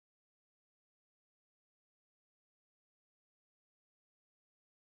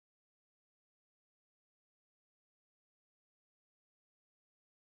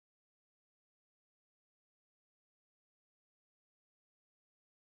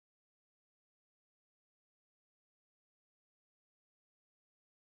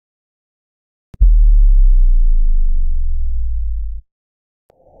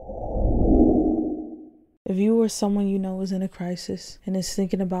If you or someone you know is in a crisis and is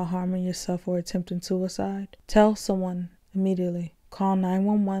thinking about harming yourself or attempting suicide, tell someone immediately. Call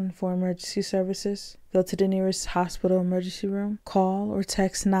 911 for emergency services. Go to the nearest hospital emergency room. Call or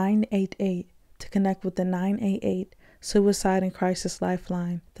text 988 to connect with the 988 Suicide and Crisis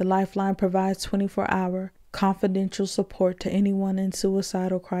Lifeline. The Lifeline provides 24-hour confidential support to anyone in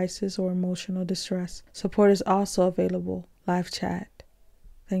suicidal crisis or emotional distress. Support is also available live chat.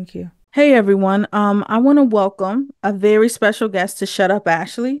 Thank you. Hey everyone, I want to welcome a very special guest to Shut Up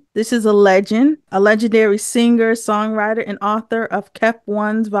Ashley. This is a legend, a legendary singer, songwriter, and author of Kept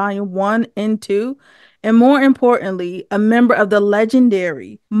Ones Volume 1 and 2, and more importantly, a member of the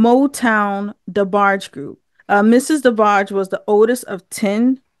legendary Motown DeBarge group. Mrs. DeBarge was the oldest of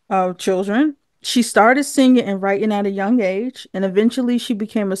 10 children. She started singing and writing at a young age, and eventually she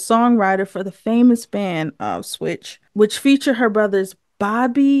became a songwriter for the famous band Switch, which featured her brothers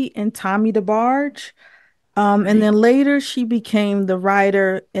Bobby and Tommy DeBarge. And then later she became the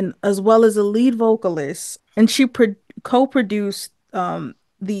writer and as well as a lead vocalist. And she co-produced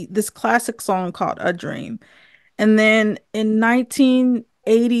this classic song called A Dream. And then in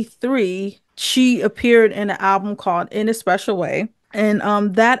 1983, she appeared in an album called In a Special Way. And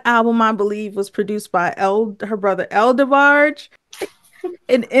that album, I believe, was produced by her brother El DeBarge.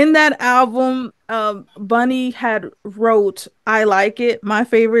 And in that album, Bunny had wrote I Like It, my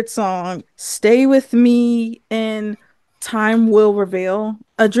favorite song, Stay With Me, and Time Will Reveal.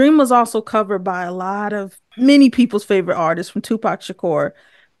 A Dream was also covered by many people's favorite artists, from Tupac Shakur,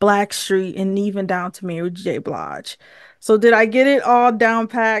 Blackstreet, and even down to Mary J. Blige. So did I get it all down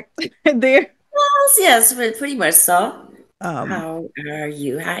packed there? Yes, pretty much so. Um, How are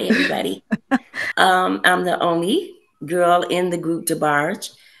you? Hi, everybody. I'm the only girl in the group DeBarge.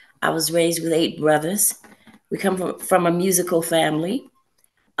 I was raised with 8 brothers. We come from a musical family.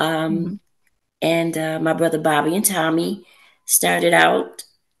 mhm. And my brother Bobby and Tommy started out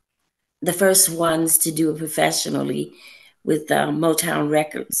the first ones to do it professionally with Motown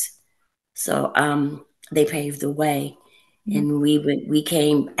Records. So they paved the way. And we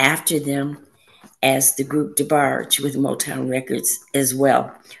came after them as the group DeBarge with Motown Records as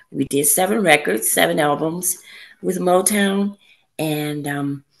well. We did 7 records, 7 albums with Motown. And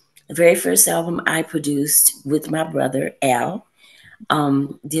the very first album I produced with my brother Al,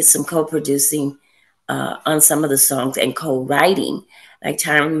 did some co-producing on some of the songs and co-writing. Like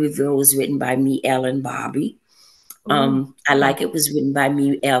Time Reveal was written by me, Al, and Bobby. I Okay. Like It was written by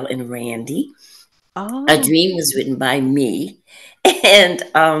me, Al, and Randy. A Oh, Dream was written by me. And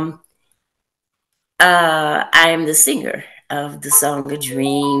I am the singer of the song A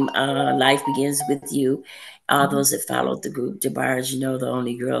Dream, Life Begins With You. All mhm. those that followed the group DeBarge, the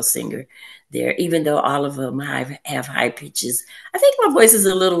only girl singer there, even though all of them have high pitches. I think my voice is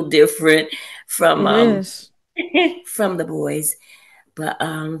a little different from It is. from the boys. But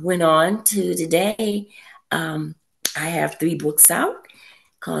went on to today. I have 3 books out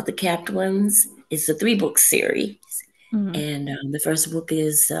called The Capped Ones. It's a 3-book series. Mhm. And the first book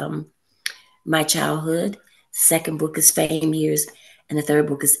is My Childhood. Second book is Fame Years. And the third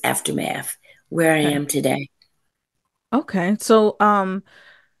book is Aftermath, where I Okay. am today. Okay. So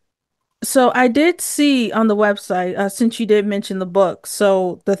I did see on the website, since you did mention the book,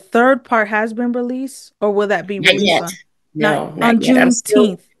 so the third part has been released, or will that be Not released yet. on not No, not on yet. I'm still.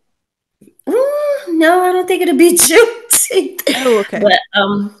 Juneteenth? No, I don't think it'll be Juneteenth. Oh, okay. But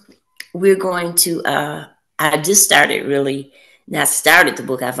we're going to. I just started really. Not started the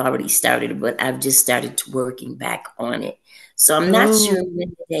book. I've already started it, but I've just started working back on it. So I'm not Oh, sure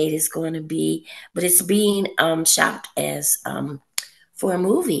when the date is going to be, but it's being shot as for a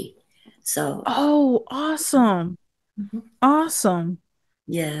movie. So oh, awesome. mhm, Awesome.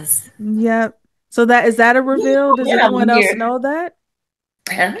 yes, Yep. So that is that a reveal? Does yeah, I'm anyone else here. know that?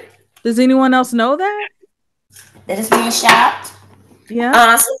 Huh? Does anyone else know that? That is being shot.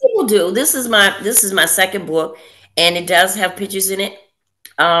 Yeah. Some people do. This is my second book, and it does have pictures in it.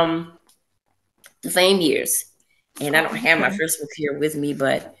 Um, the Fame Years, and I don't Oh, have my okay. first book here with me,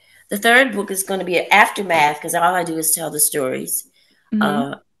 but the third book is going to be an aftermath because all I do is tell the stories. Mm-hmm.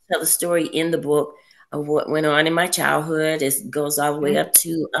 Uh, tell the story in the book of what went on in my childhood. It goes all the way Okay. up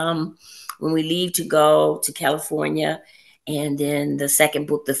to when we leave to go to California, and then the second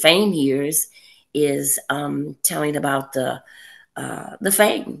book, The Fame Years, is telling about the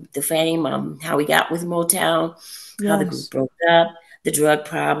fame, how we got with Motown, how the group Yes. broke up, the drug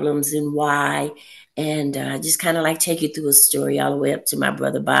problems, and why, and just kind of like take you through a story all the way up to my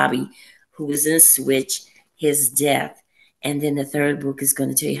brother Bobby, who was in Switch, his death, and then the third book is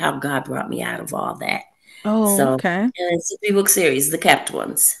going to tell you how God brought me out of all that. Oh, So, okay. and it's a 3-book series, the kept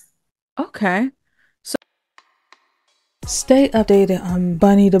ones. Okay. Stay updated on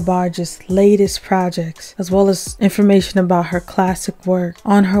Bunny DeBarge's latest projects, as well as information about her classic work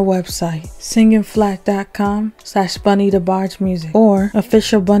on her website, singingflat.com/Bunny DeBarge music or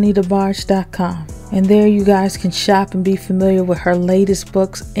officialbunnydebarge.com. And there you guys can shop and be familiar with her latest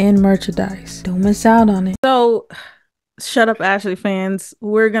books and merchandise. Don't miss out on it. So, Shut Up Ashley fans,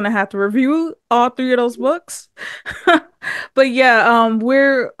 we're gonna have to review all 3 of those books. But yeah,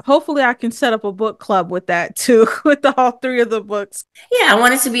 hopefully I can set up a book club with that too, with all 3 of the books. Yeah, I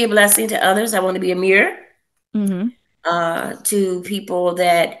want it to be a blessing to others. I want to be a mirror to people,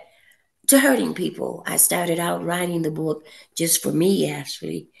 to hurting people. I started out writing the book just for me,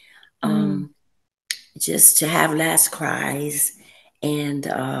 actually, just to have last cries. And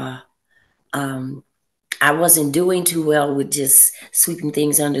I wasn't doing too well with just sweeping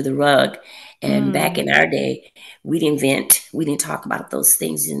things under the rug. And back in our day, we didn't vent. We didn't talk about those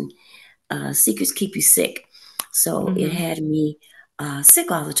things. And secrets keep you sick. So it had me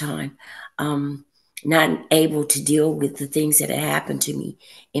sick all the time. Not able to deal with the things that had happened to me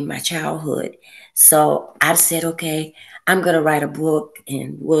in my childhood. So I said, okay, I'm going to write a book.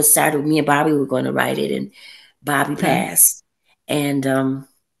 And we'll start with me and Bobby. We're going to write it. And Bobby passed. And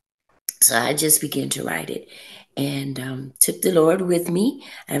so I just began to write it and took the Lord with me.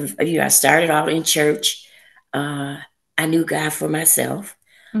 I started out in church. I knew God for myself.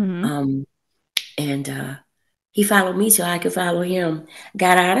 And he followed me so I could follow him.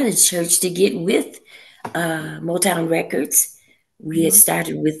 Got out of the church to get with Motown Records. We had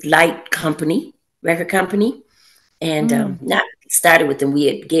started with Record Company. And not started with them. We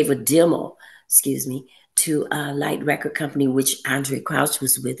had gave a demo, to Light Record Company, which Andre Crouch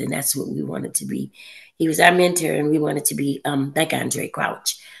was with, and that's what we wanted to be. He was our mentor, and we wanted to be like Andre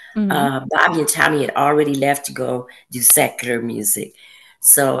Crouch. Bobby and Tommy had already left to go do secular music.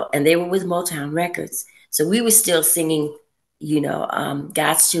 So, and they were with Motown Records. So we were still singing,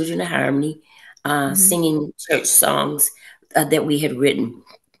 God's Children of Harmony, singing church songs that we had written.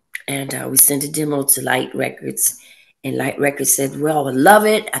 And we sent a demo to Light Records. And Light Records said, well, I love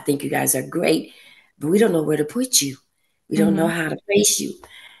it. I think you guys are great. But we don't know where to put you. We don't know how to place you.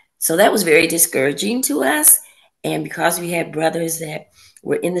 So that was very discouraging to us. And because we had brothers that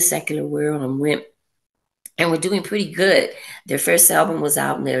were in the secular world and were doing pretty good. Their first album was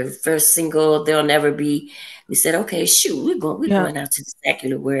out and their first single, They'll Never Be. We said, okay, shoot, we're going out to the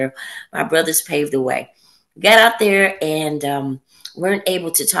secular world. My brothers paved the way. We got out there and weren't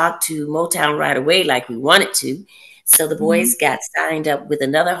able to talk to Motown right away like we wanted to. So the boys got signed up with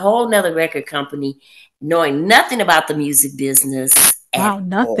whole nother record company, knowing nothing about the music business.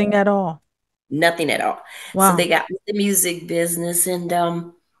 Nothing at all. Nothing at all. Wow. So they got with the music business, and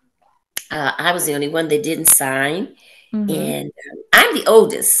I was the only one that didn't sign. And I'm the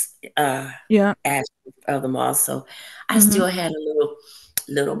oldest of them all. So I still had a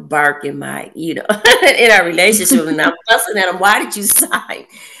little bark in my, in our relationship. And I'm fussing at them, why did you sign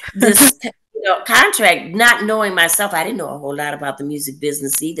this contract? Not knowing myself, I didn't know a whole lot about the music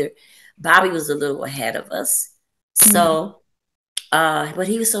business either. Bobby was a little ahead of us. So, but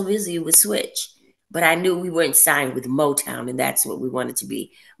he was so busy with Switch. But I knew we weren't signed with Motown, and that's what we wanted to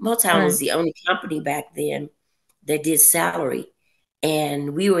be. Motown was the only company back then that did salary.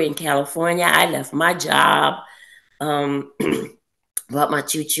 And we were in California. I left my job, brought my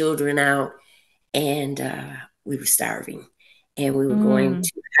 2 children out, and we were starving. And we were going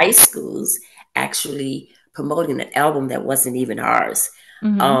to high schools, actually promoting an album that wasn't even ours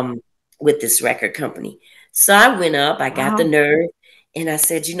with this record company. So I went up, I got the nerve, and I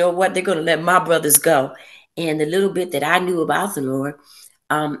said, you know what? They're going to let my brothers go. And the little bit that I knew about the Lord,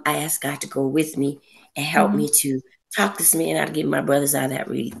 I asked God to go with me and help me to talk this man out of getting my brothers out of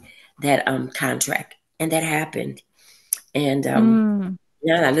that contract. And that happened. And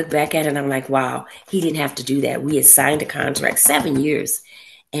now I look back at it and I'm like, wow, he didn't have to do that. We had signed a contract 7 years.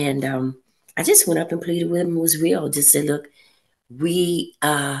 And I just went up and pleaded with him. It was real. Just said, look,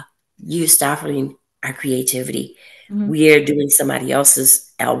 you're stifling our creativity. We're doing somebody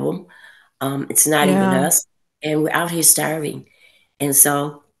else's album. It's not even us. And we're out here starving. And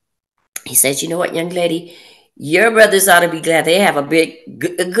so he says, you know what, young lady, your brothers ought to be glad they have a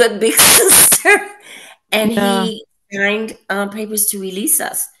good big sister. And he signed papers to release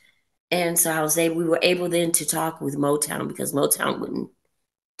us. And so we were able then to talk with Motown, because Motown wouldn't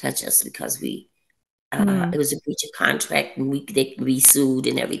touch us because it was a breach of contract and they could be sued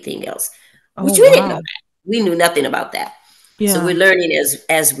and everything else, which we didn't know that. We knew nothing about that. So we're learning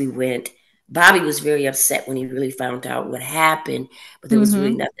as we went. Bobby was very upset when he really found out what happened, but there was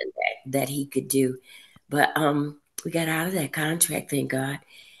really nothing that he could do. But we got out of that contract, thank God.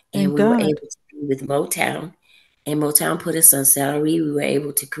 And we were able to be with Motown. and Motown put us on salary. We were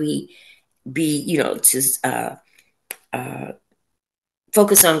able to to uh,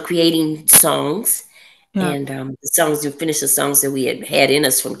 focus on creating songs Yeah. and the songs to finish the songs that we had in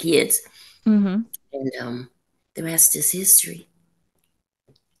us from kids, Mm-hmm. and the rest is history.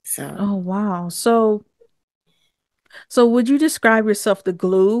 So, Oh wow. So would you describe yourself the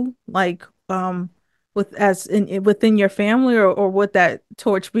glue, like with as in within your family, or would that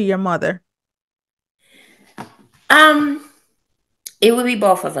torch be your mother? um, it would be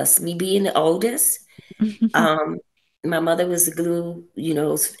both of us. Me being the oldest, um, my mother was the glue.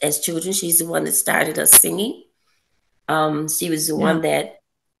 As children, she's the one that started us singing. She was the Yeah. one that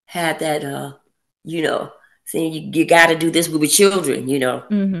had that, you know, saying you got to do this with the children.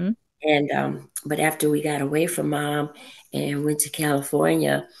 Mm-hmm. And but after we got away from mom and went to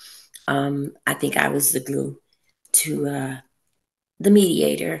California, I think I was the glue to the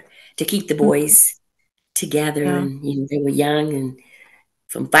mediator to keep the Mm-hmm. boys together. Yeah. And they were young and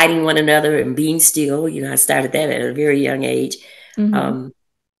from fighting one another and being still. I started that at a very young age, Mm-hmm. um,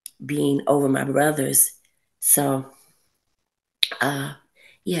 being over my brothers. So uh,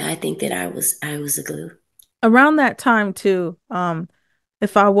 yeah, I think that I was a glue. Around that time too,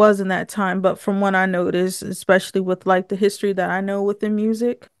 if I was in that time, but from what I noticed, especially with like the history that I know within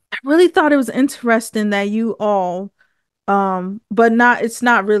music, I really thought it was interesting that you all but not it's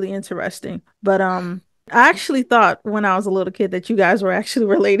not really interesting. But I actually thought when I was a little kid that you guys were actually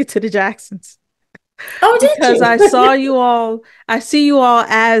related to the Jacksons Oh, did because you? I see you all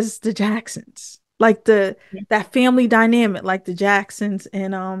as the Jacksons. Like the that family dynamic, like the Jacksons.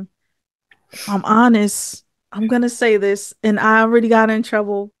 And if I'm honest, I'm gonna say this, and I already got in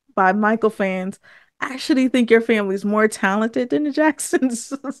trouble by Michael fans. I actually think your family's more talented than the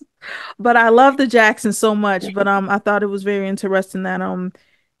Jacksons. But I love the Jacksons so much. But I thought it was very interesting that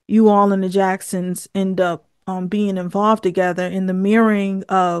you all and the Jacksons end up being involved together in the mirroring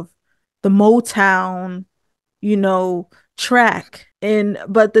of the Motown, you know, track. And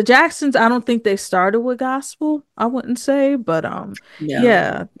but the Jacksons, I don't think they started with gospel, I wouldn't say, but No,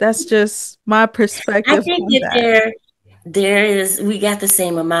 yeah, that's just my I perspective think on that that. there is we got the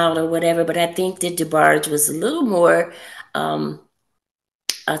same amount or whatever, but I think that DeBarge was a little more um,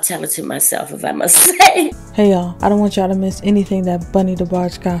 talented myself, if I must say. Hey y'all, I don't want y'all to miss anything that Bunny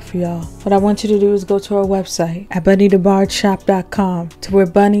DeBarge got for y'all. What I want you to do is go to our website at bunnydebargeshop.com, to where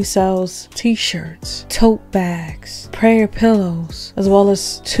Bunny sells t-shirts, tote bags, prayer pillows, as well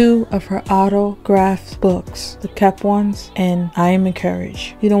as 2 of her autographed books, the kept ones, and I Am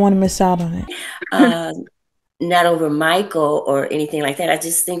Encouraged. You don't want to miss out on it. uh, Not over Michael or anything like that. I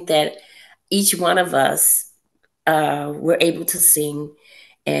just think that each one of us were able to sing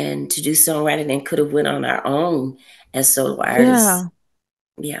and to do songwriting and could have went on our own as solo artists. Yeah.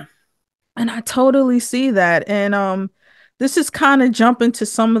 Yeah. And I totally see that. And this is kind of jumping to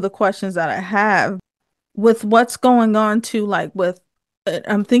some of the questions that I have with what's going on too, like with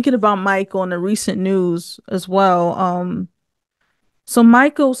I'm thinking about Michael and the recent news as well. So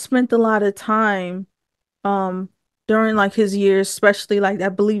Michael spent a lot of time um during like his years, especially like I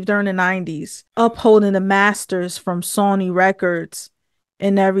believe during the 90s, upholding the masters from Sony Records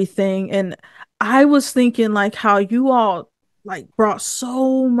and everything. And I was thinking like how you all like brought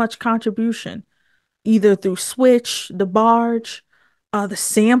so much contribution either through Switch, the Barge, the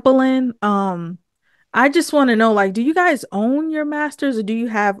sampling. I just want to know, like, do you guys own your masters, or do you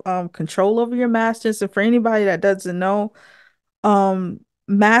have control over your masters? And for anybody that doesn't know,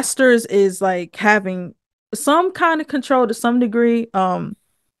 masters is like having some kind of control to some degree.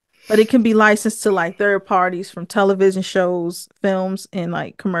 But it can be licensed to like third parties from television shows, films, and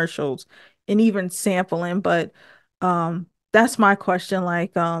like commercials, and even sampling. But that's my question.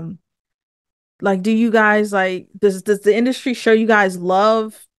 Like, do you guys like does the industry show you guys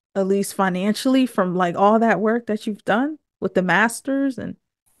love at least financially from like all that work that you've done with the masters and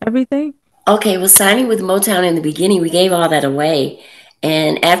everything? Okay, well, signing with Motown in the beginning, we gave all that away.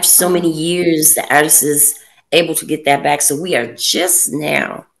 And after so many Oh, years, the artist is able to get that back. So we are just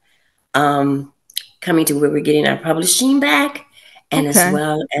now um, coming to where we're getting our publishing back and as okay.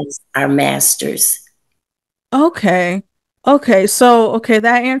 well as our masters. Okay. Okay. So, okay,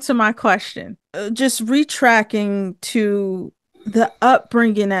 that answered my question. Just retracking to the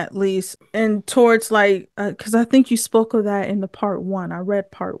upbringing at least and towards like because I think you spoke of that in the part one. I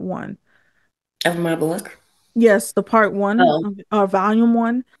read part one. Of my book. Yes, the part one Oh, of volume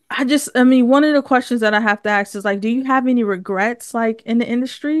one. I mean, one of the questions that I have to ask is like, do you have any regrets like in the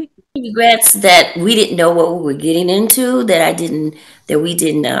industry? regrets that we didn't know what we were getting into, that we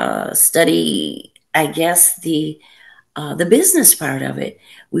didn't study, I guess, the business part of it.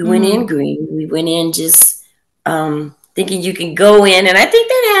 We went in Mm, green. We went in just thinking you can go in, and I think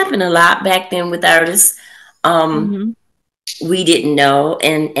that happened a lot back then with artists. Um, Mm-hmm. we didn't know,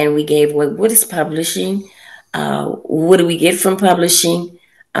 and we gave what is publishing? What do we get from publishing?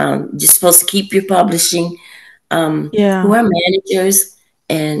 You're supposed to keep your publishing. Who Yeah. are managers,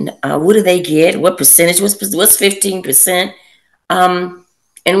 and what do they get? What percentage? What's 15%?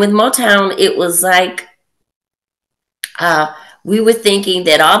 And with Motown, it was like uh, we were thinking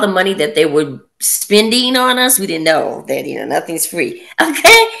that all the money that they were spending on us, we didn't know that nothing's free.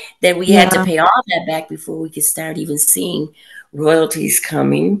 Okay, that we had to Yeah. pay all that back before we could start even seeing royalties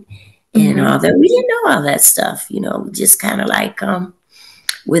coming and Mm-hmm. all that. We didn't know all that stuff. Just kind of like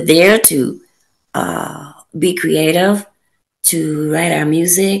we're there to be creative, to write our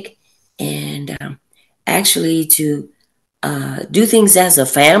music, and actually to do things as a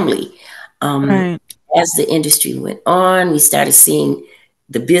family. Um, Right. as the industry went on, we started seeing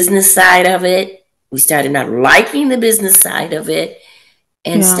the business side of it. We started not liking the business side of it,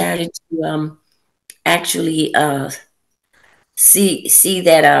 and Yeah. started to actually see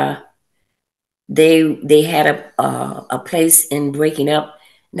that they had a place in breaking up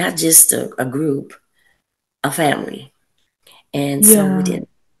not just a group, a family, and so we Yeah. did,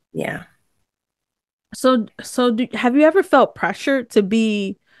 yeah. Have you ever felt pressure to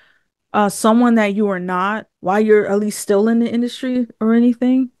be someone that you are not while you're at least still in the industry or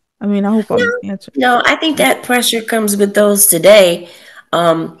anything? I mean, I hope I'm No, answering. no, I think that pressure comes with those today.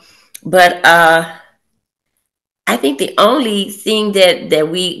 Um, but I think the only thing that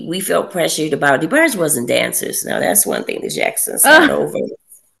we felt pressured about, DeBarge wasn't dancers. Now that's one thing the Jacksons had Uh, over.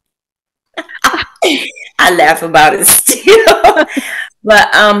 I laugh about it still. But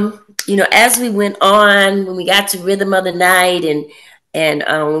as we went on, when we got to Rhythm of the Night, and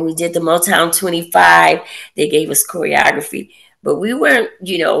when we did the Motown 25, they gave us choreography. But we weren't,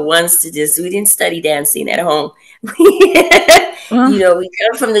 ones to just, we didn't study dancing at home. uh, We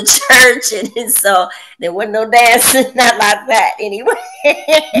come from the church, and so there wasn't no dancing, not like that anyway.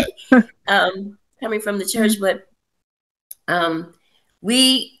 Coming from the church, but um,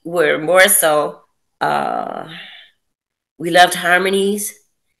 we were more so, uh, we loved harmonies.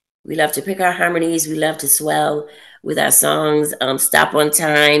 We love to pick our harmonies. We love to swell with our songs, stop on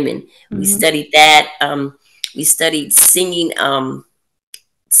time, and we mhm. studied that. We studied singing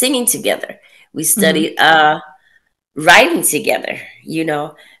together. We Mhm. studied writing together.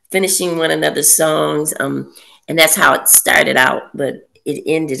 Finishing one another's songs, and that's how it started out. But it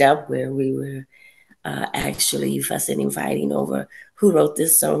ended up where we were actually fussing and fighting over who wrote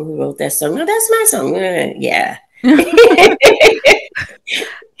this song, who wrote that song. No, that's my song. Yeah.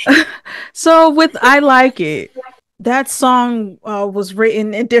 So with I Like It, that song was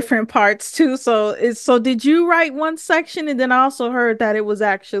written in different parts too. So did you write one section, and then I also heard that it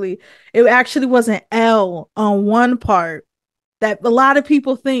actually was an L on one part that a lot of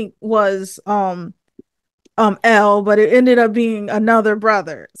people think was L, but it ended up being another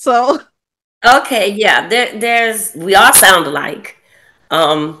brother. So Okay, yeah. We all sound alike.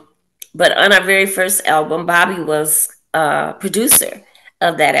 Um, but on our very first album, Bobby was producer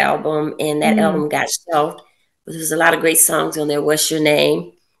of that album, and that mm, album got shelved. But there was a lot of great songs on there. What's Your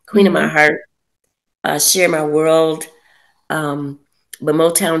Name? Queen of My mhm. Heart, Share My World. Um, but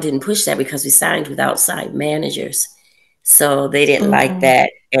Motown didn't push that because we signed with outside managers. So they didn't like Oh,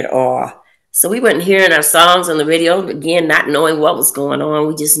 that at all. So we weren't hearing our songs on the radio, again, not knowing what was going on.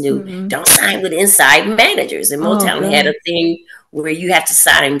 We just knew mhm. don't sign with inside managers. And Oh Motown had a God. thing where you have to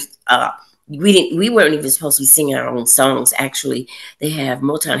sign. We weren't even supposed to be singing our own songs. Actually,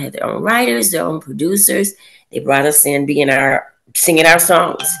 Motown had their own writers, their own producers. They brought us in being our singing our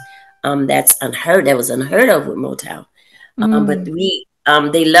songs. That was unheard of with Motown. But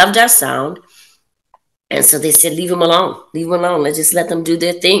Mm, they loved our sound, and so they said, leave them alone. Let's just let them do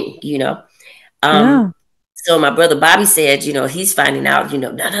their thing. Um, yeah. so my brother Bobby said, he's finding out,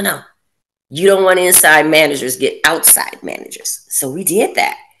 no, no, no. You don't want inside managers, get outside managers. So we did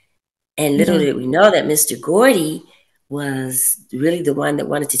that. And little Yeah. did we know that Mr. Gordy was really the one that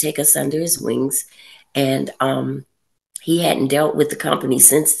wanted to take us under his wings. And he hadn't dealt with the company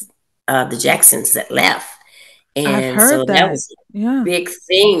since the Jacksons that left. I've And so heard that that. was a Yeah. big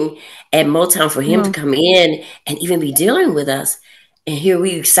thing at Motown for him to Yeah. come in and even be dealing with us. And here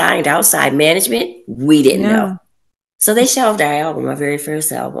we signed outside management. We didn't know. Yeah. So they shelved our album, our very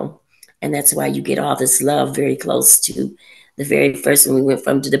first album. And that's why you get all this love very close to the very first one. We went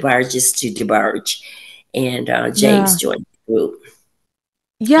from DeBarges to DeBarge. And James Yeah. joined the group.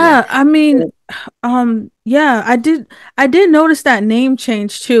 Yeah. Yeah, I mean, yeah, I did notice that name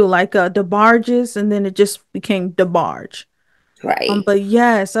change too, like DeBarges, and then it just became DeBarge. Right. But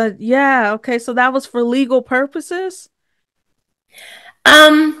yes, yeah, okay. So that was for legal purposes.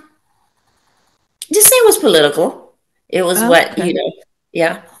 Um, just say it was political. It was what, Okay,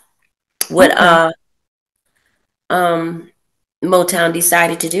 yeah. What okay. um Motown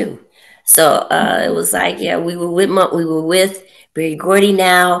decided to do. So it Mhm. was like, yeah, we were with Barry Gordy.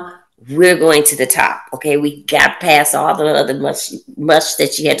 Now we're going to the top. Okay, we got past all the other much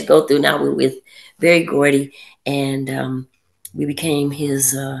that she had to go through. Now we're with Barry Gordy, and we became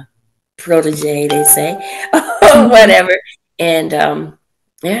his protege, they say, or Mhm. whatever. And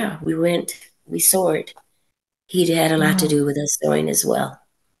yeah, we soared. He had a lot to Wow. do with us soaring as well.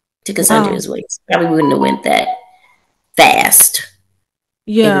 Took us under Wow. his wings. Probably wouldn't have went that fast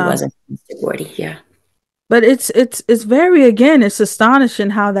if it Yeah. wasn't for Mr. Gordy. Yeah, But it's very, again, it's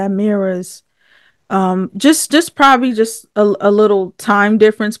astonishing how that mirrors just probably just a little time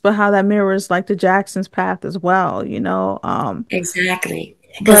difference, but how that mirrors like the Jackson's path as well, you know. exactly.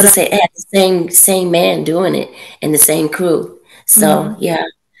 Because But it had the same man doing it and the same crew. So mhm, yeah,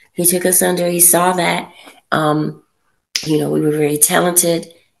 he took us under. He saw that. Um, we were very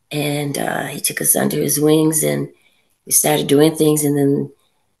talented, and he took us under his wings, and we started doing things. And then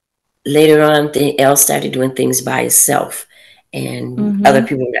later on, Elle started doing things by herself, and other mhm,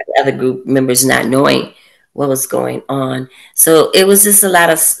 people, other group members, not knowing what was going on. So it was just a lot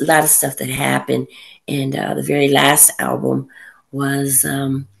of stuff that happened. And the very last album was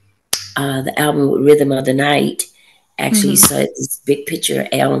the album with Rhythm of the Night. Actually, you mhm. saw this big picture of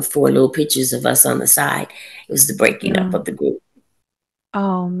Elle and four little pictures of us on the side. It was the breaking up Yeah. of the group.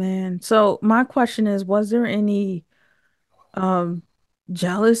 Oh man. So my question is, was there any um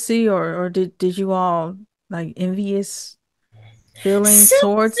jealousy, or did you all like envious feelings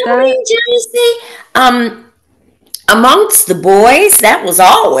towards that? Sibling jealousy. Amongst the boys, that was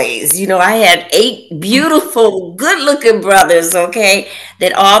always, I had eight beautiful, good looking brothers, okay,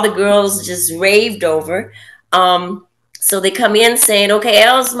 that all the girls just raved over. So they come in saying, okay,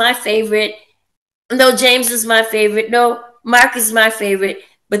 Elle's my favorite. No, James is my favorite. No, Mark is my favorite.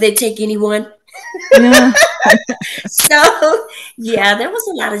 But they take anyone. Yeah. So yeah, there was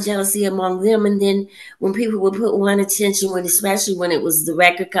a lot of jealousy among them. And then when people would put one attention, especially when it was the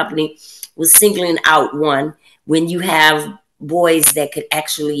record company was singling out one, when you have boys that could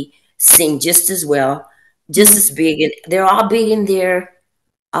actually sing just as well, just Mhm. as big, and they're all big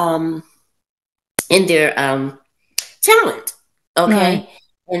um in their talent. Right. Okay.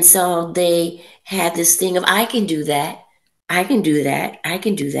 And so they had this thing of, I can do that. I can do that. I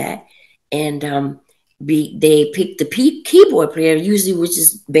can do that. And they picked the keyboard player, usually, which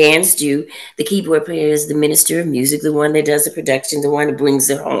is bands do. The keyboard player is the minister of music, the one that does the production, the one that brings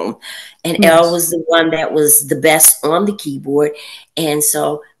it home. And Elle Yes. was the one that was the best on the keyboard. And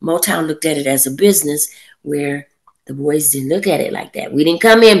so Motown looked at it as a business where the boys didn't look at it like that. We didn't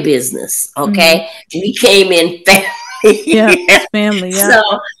come in business, Mhm. okay? We came in Yeah, family. it's family. Yeah.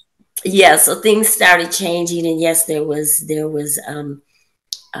 So yeah, so things started changing, and yes, there was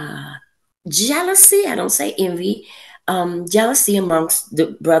uh, jealousy. I don't say envy, jealousy amongst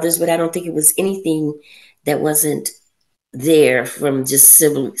the brothers, but I don't think it was anything that wasn't there from just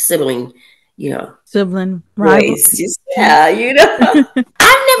sibling, you know, Sibling boys. rivalry. Just Yeah. yeah.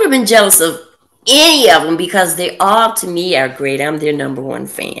 I've never been jealous of any of them because they all, to me, are great. I'm their number one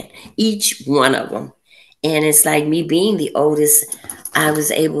fan, each one of them. And it's like me being the oldest, I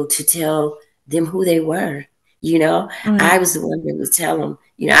was able to tell them who they were. Right. I was the one that would tell them.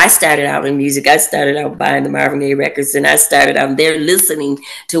 I started out in music. I started out buying the Marvin Gaye records, and I started out there listening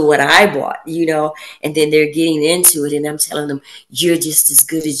to what I bought, and then they're getting into it, and I'm telling them, you're just as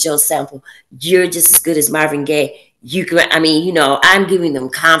good as Joe Sample. You're just as good as Marvin Gaye. You can, I'm giving them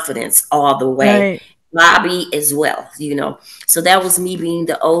confidence all the way. Right. Bobby as well. So that was me being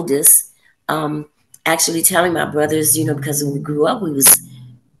the oldest. Um, Actually telling my brothers, because when we grew up, we was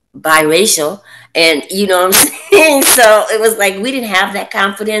biracial, and you know what I'm saying. So it was like we didn't have that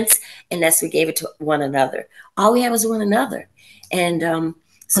confidence, unless we gave it to one another. All we had was one another, and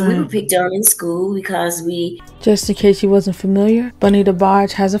so we were Right. picked on in school because we. Just in case you wasn't familiar, Bunny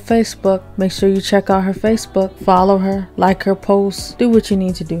DeBarge has a Facebook. Make sure you check out her Facebook, follow her, like her posts, do what you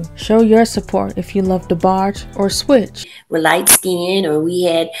need to do. Show your support if you love DeBarge or switch. Were light skinned, or we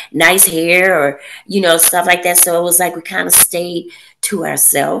had nice hair, or stuff like that. So it was like we kind of stayed to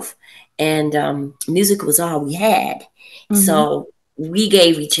ourselves, and music was all we had. Mm-hmm. So we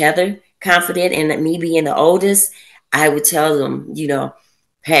gave each other confidence, and me being the oldest, I would tell them,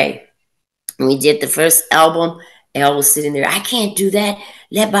 hey, when we did the first album, Elle was sitting there, I can't do that.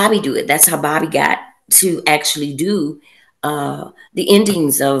 Let Bobby do it. That's how Bobby got to actually do the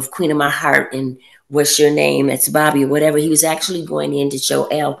endings of Queen of My Heart and what's your name? It's Bobby or whatever. He was actually going in to show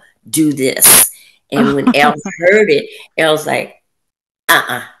Elle, do this. And when Elle heard it, Elle's like,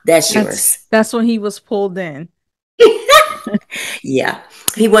 that's yours. That's when he was pulled in. Yeah.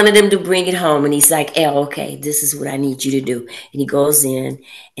 He wanted him to bring it home. And he's like, Elle, okay, this is what I need you to do. And he goes in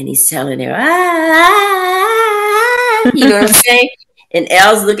and he's telling her, you know what I'm saying? And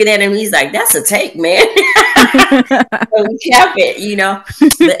Elle's looking at him. He's like, that's a take, man. So we kept it, you know.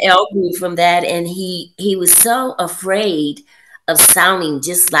 The Elle grew from that. And he was so afraid of sounding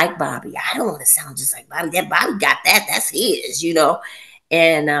just like Bobby. I don't want to sound just like Bobby. That Bobby got that. That's his, you know.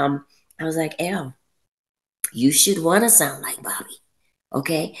 And I was like, Elle, you should want to sound like Bobby.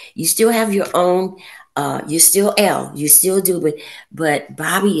 Okay. You still have your own, you're still Elle, you still do, but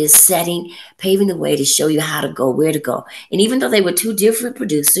Bobby is paving the way to show you how to go, where to go. And even though they were two different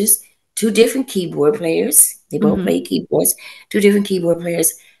producers, two different keyboard players, they both played keyboards, two different keyboard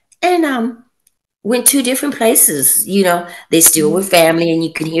players, and went two different places, you know, they still were family and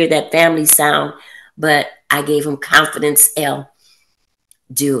you could hear that family sound, but I gave him confidence. Elle,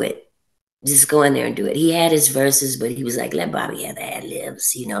 do it. Just go in there and do it. He had his verses, but he was like, let Bobby have the ad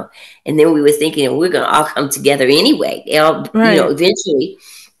libs, you know. And then we were thinking, we're going to all come together anyway. You know, eventually,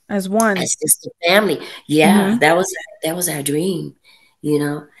 as one, as just a family. Yeah, that was our dream, you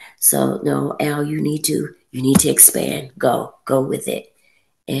know. So no, Elle, you need to expand. Go with it,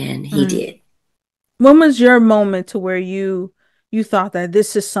 and he did. When was your moment to where you thought that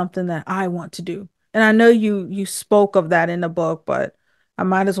this is something that I want to do? And I know you spoke of that in the book, but I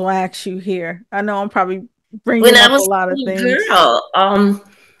might as well ask you here. I know I'm probably bringing up a lot of things. Girl,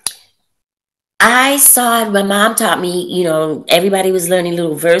 I saw it. My mom taught me, you know, everybody was learning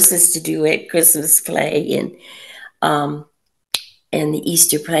little verses to do at Christmas play and the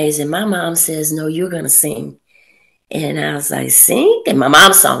Easter plays. And my mom says, no, you're going to sing. And I was like, sing? And my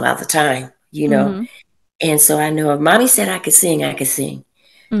mom sung all the time, you know. And so I know if mommy said I could sing, I could sing.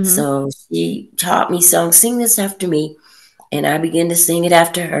 So she taught me songs, sing this after me. And I began to sing it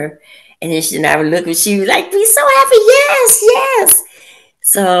after her. And then I would look and she was like, be so happy. Yes, yes.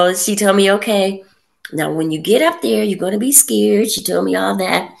 So she told me, okay, now when you get up there, you're going to be scared. She told me all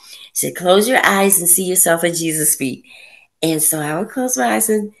that. She said, close your eyes and see yourself at Jesus' feet. And so I would close my eyes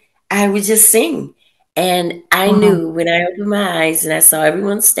and I would just sing. And I knew when I opened my eyes and I saw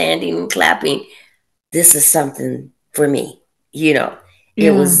everyone standing and clapping, this is something for me. You know,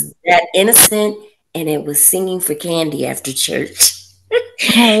 it was that innocent. And it was singing for candy after church.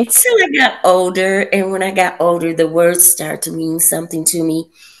 So I got older. And when I got older, the words started to mean something to me.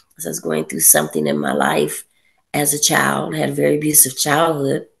 Because I was going through something in my life as a child. I had a very abusive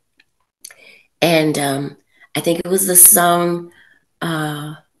childhood. And I think it was the song,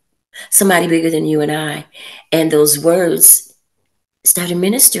 Somebody Bigger Than You and I. And those words started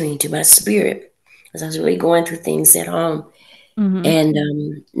ministering to my spirit. Because I was really going through things at home. And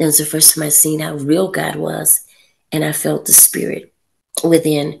that was the first time I seen how real God was. And I felt the spirit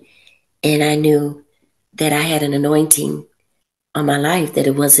within. And I knew that I had an anointing on my life, that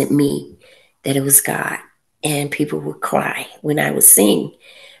it wasn't me, that it was God. And people would cry when I would sing.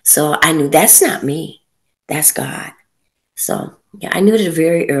 So I knew that's not me. That's God. So yeah, I knew it at a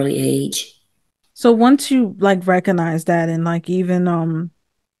very early age. So once you like recognize that, and like even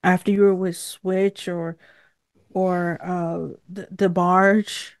after you were with Switch or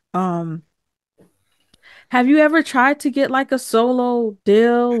DeBarge, have you ever tried to get like a solo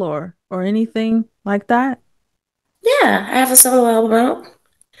deal or anything like that? Yeah, I have a solo album out.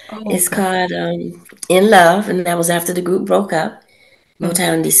 It's called In Love, and that was after the group broke up.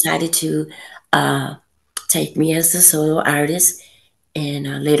 Motown decided to take me as a solo artist,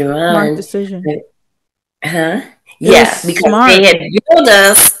 and later on, smart decision. Yeah, because they had billed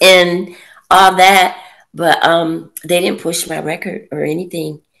us and all that. But they didn't push my record or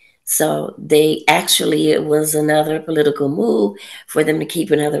anything. So it was another political move for them to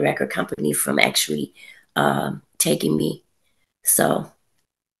keep another record company from actually taking me. So,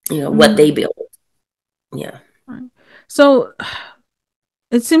 you know, what they built. Yeah. So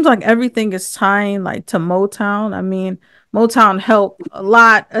it seems like everything is tying like to Motown. I mean, Motown helped a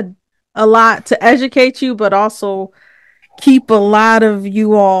lot to educate you, but also keep a lot of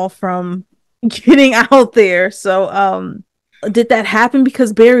you all from getting out there. So did that happen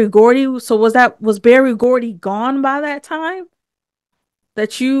because Berry Gordy? So was Berry Gordy gone by that time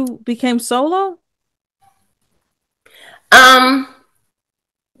that you became solo?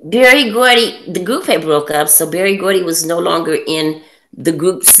 Berry Gordy, the group had broke up, so Berry Gordy was no longer in the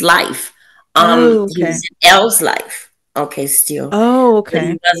group's life. He was in Elle's life. Okay, still. Oh,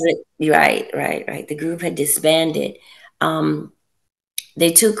 okay. But he wasn't right. The group had disbanded.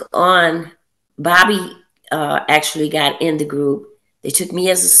 They took on Bobby actually got in the group. They took me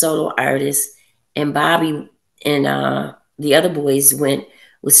as a solo artist, and Bobby and the other boys went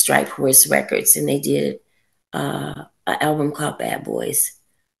with Stripe Horse Records, and they did an album called Bad Boys.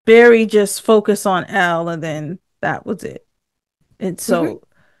 Barry just focused on L, and then that was it. And Mm-hmm. so,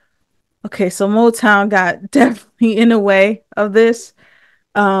 okay, so Motown got definitely in the way of this.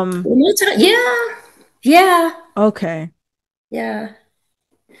 Yeah, yeah, Okay. yeah.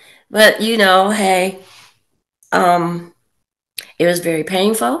 But hey, um, it was very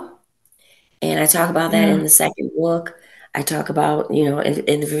painful, and I talk about that Yeah. in the second book. I talk about,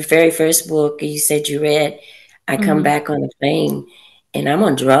 in the very first book you said you read, I come Hmm. back on a plane, and I'm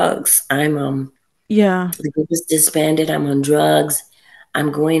on drugs. Yeah. The group is disbanded. I'm on drugs.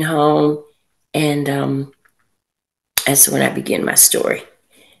 I'm going home, and that's when I begin my story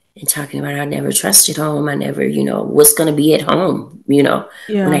and talking about I never trusted home. I never, what's going to be at home, when I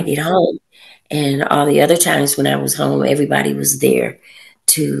Yeah. get home. And all the other times when I was home, everybody was there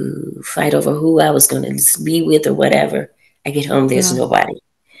to fight over who I was going to be with or whatever. I get home, there's Yeah. nobody.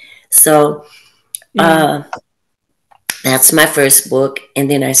 So Yeah. uh, that's my first book. And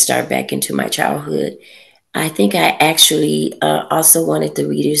then I start back into my childhood. I think I actually also wanted the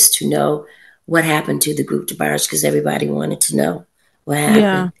readers to know what happened to the group DeBarge because everybody wanted to know what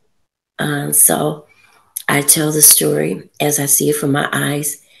happened. Yeah. So I tell the story as I see it from my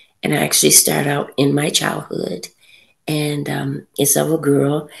eyes, and I actually start out in my childhood, and it's of a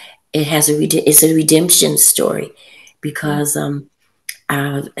girl. It's a redemption story Yeah. because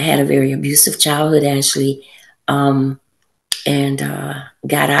I had a very abusive childhood, actually, um, and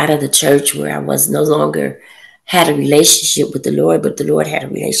got out of the church where I was no longer had a relationship with the Lord, but the Lord had a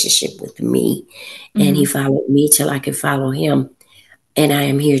relationship with me, and He Hmm. followed me till I could follow Him, and I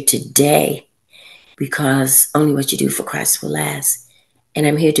am here today because only what you do for Christ will last. And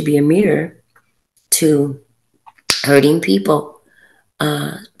I'm here to be a mirror to hurting people.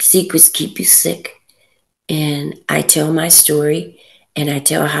 Secrets keep you sick. And I tell my story and I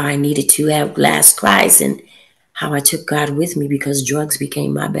tell how I needed to have last cries and how I took God with me because drugs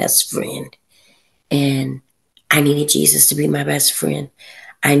became my best friend. And I needed Jesus to be my best friend.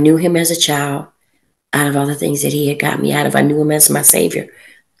 I knew him as a child out of all the things that he had got me out of. I knew him as my savior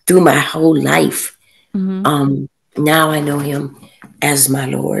through my whole life. Hmm. Um, Now I know him as my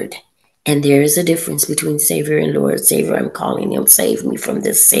Lord. And there is a difference between Savior and Lord. Savior, I'm calling him, save me from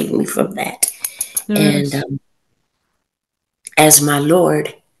this, save me from that. There And is. as my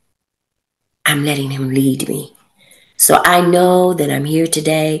Lord, I'm letting him lead me. So I know that I'm here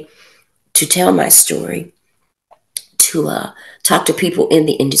today to tell my story, to talk to people in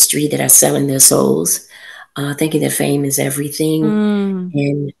the industry that are selling their souls, thinking that fame is everything, Mm.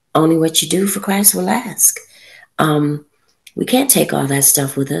 and only what you do for Christ will last. Um, we can't take all that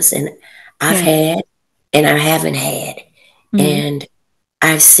stuff with us. And I've Can't. had and I haven't had. Hmm. And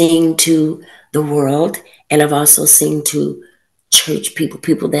I've seen to the world and I've also seen to church people,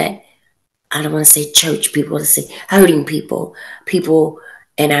 people that I don't want to say church people, to say hurting people, people,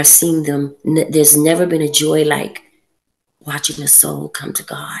 and I've seen them. There's never been a joy like watching a soul come to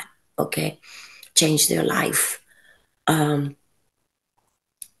God, okay? Change their life. Um,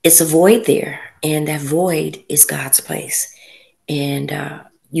 it's a void there, and that void is God's place. And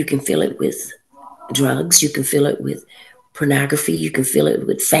you can fill it with drugs, you can fill it with pornography, you can fill it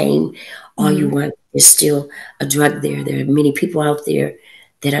with fame, all you Hmm. want. There's still a drug there. There are many people out there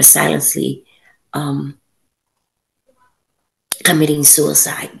that are silently um, committing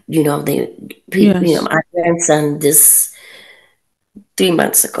suicide. Yes. My grandson this 3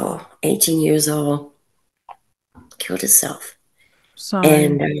 months ago, 18 years old, killed himself.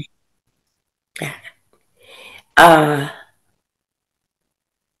 And Sorry. uh,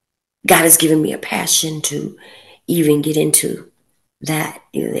 God has given me a passion to even get into that.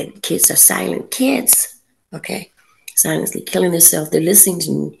 That kids are silent kids, okay, silently killing themselves. They're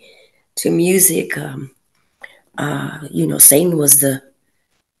listening to music. Satan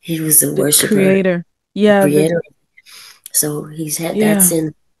he was the The worshiper, creator. the Yeah. creator. So he's had Yeah.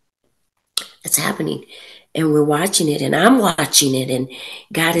 that's happening, and we're watching it, and I'm watching it, and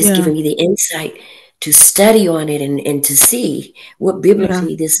God has Yeah. given me the insight to study on it and to see what Yeah.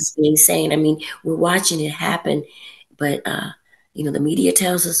 biblically this is being saying. I mean, we're watching it happen, but the media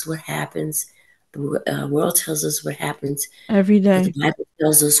tells us what happens, the world tells us what happens, Every but the day. Bible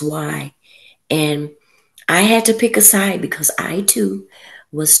tells us why. And I had to pick a side because I too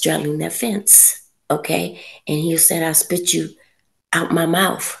was straddling that fence. Okay. And he said, I'll spit you out my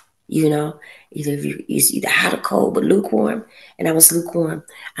mouth, it's either hot or cold, but lukewarm. And I was lukewarm.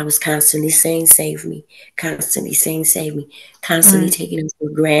 I was constantly saying, save me, constantly saying, save me, constantly Right. taking him for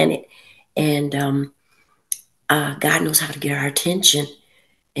granted. And God knows how to get our attention.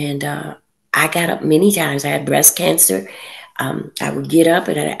 And I got up many times. I had breast cancer. I would get up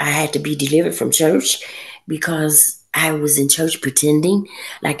and I had to be delivered from church because I was in church pretending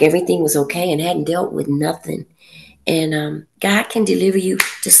like everything was okay and hadn't dealt with nothing. And God can deliver you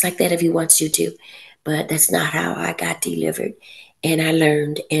just like that if He wants you to. But that's not how I got delivered. And I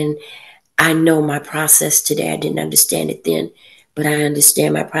learned, and I know my process today. I didn't understand it then, but I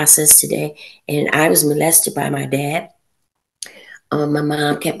understand my process today. And I was molested by my dad. My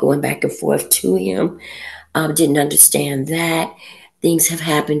mom kept going back and forth to him. Didn't understand that. Things have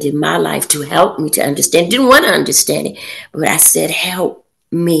happened in my life to help me to understand. Didn't want to understand it, but I said, help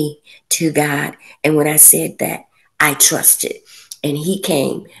me to God. And when I said that, I trusted. And He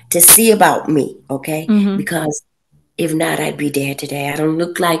came to see about me, okay? Mm-hmm. Because if not, I'd be dead today. I don't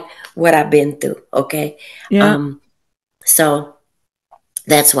look like what I've been through, okay? Yeah. So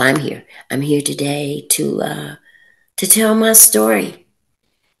that's why I'm here. I'm here today to tell my story,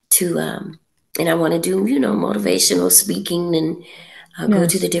 and I want to do, motivational speaking and go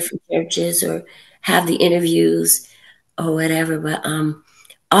to Yes. the different churches or have the interviews or whatever. But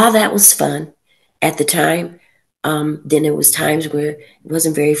all that was fun at the time. Then there was times where it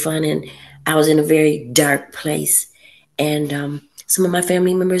wasn't very fun, and I was in a very dark place. And some of my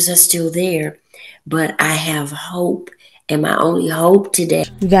family members are still there, but I have hope. And my only hope today.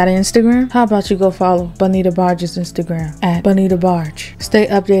 You got an Instagram? How about you go follow Bonnie DeBarge's Instagram at Bonnie DeBarge. Stay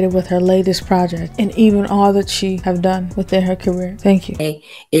updated with her latest project and even all that she have done within her career. Thank you.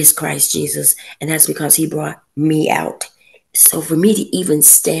 Is Christ Jesus, and that's because He brought me out. So for me to even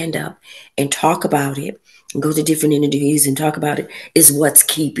stand up and talk about it and go to different interviews and talk about it is what's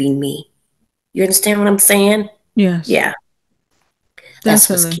keeping me. You understand what I'm saying? Yes. Yeah. That's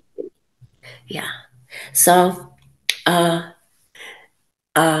what's keeping me. Yeah. So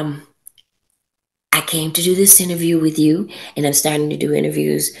I came to do this interview with you, and I'm starting to do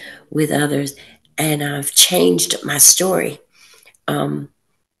interviews with others, and I've changed my story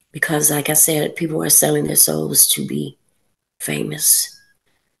because, like I said, people are selling their souls to be famous.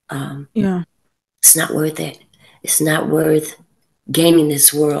 Yeah. It's not worth it. It's not worth gaining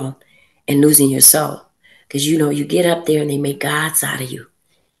this world and losing your soul, because you get up there and they make gods out of you.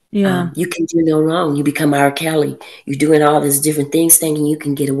 Yeah. You can do no wrong. You become R. Kelly. You're doing all these different things, thinking you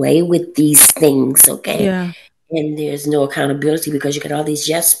can get away with these things, okay? Yeah. And there's no accountability because you got all these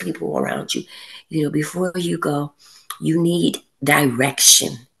yes people around you. Before you go, you need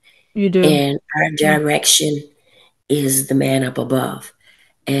direction. You do. And our direction is the man up above.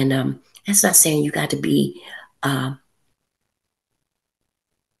 And that's not saying you got to be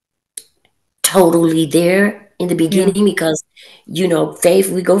totally there in the beginning, because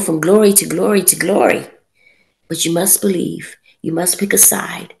faith, we go from glory to glory to glory. But you must believe, you must pick a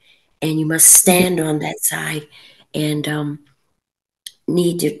side, and you must stand on that side, and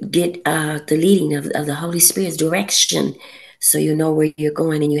need to get the leading of the Holy Spirit's direction, so you know where you're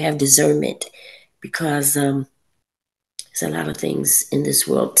going and you have discernment, because there's a lot of things in this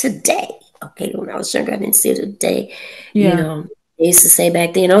world today. Okay, when I was younger, I didn't see it today. They used to say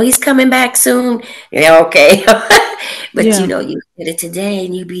back then, "Oh, he's coming back soon." Yeah, okay. But you get it today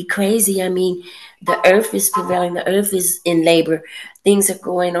and you be crazy. I mean, the earth is prevailing. The earth is in labor. Things are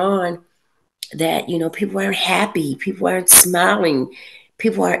going on that, people aren't happy. People aren't smiling.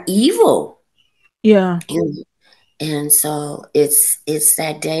 People are evil. Yeah. And so it's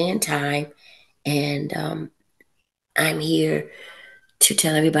that day and time. And I'm here to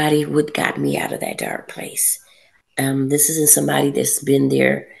tell everybody what got me out of that dark place. This isn't somebody that's been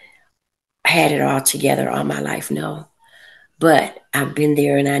there, had it all together all my life. No. But I've been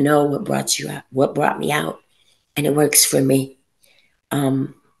there, and I know what brought you out, what brought me out, and it works for me.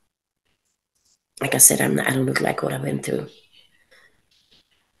 Like I said, I don't look like what I've been through.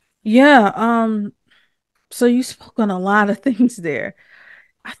 Yeah. So you spoke on a lot of things there.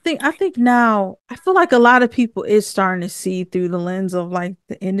 I think now I feel like a lot of people is starting to see through the lens of like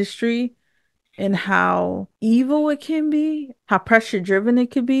the industry and how evil it can be, how pressure driven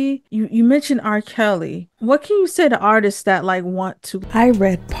it could be. You mentioned R. Kelly. What can you say to artists that like want to? I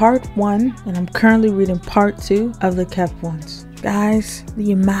read part 1 and I'm currently reading part 2 of The Kept Ones. Guys,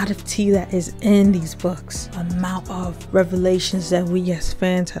 the amount of tea that is in these books, the amount of revelations that we as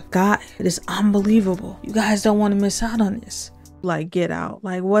fans have got, it is unbelievable. You guys don't want to miss out on this. Like, Get Out.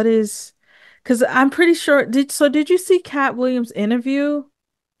 Like, what is... Because I'm pretty sure... Did you see Cat Williams' interview?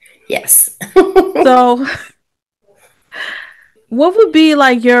 Yes. So, what would be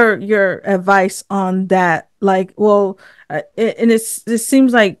like your advice on that? Like, well, it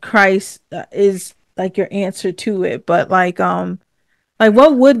seems like Christ is like your answer to it, but like Like,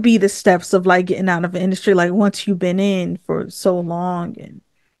 what would be the steps of like getting out of an industry, like once you've been in for so long, and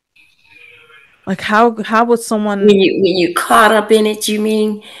like how would someone? When you caught up in it, you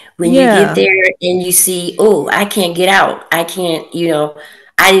mean when you get Yeah, there and you see, oh, I can't get out. I can't,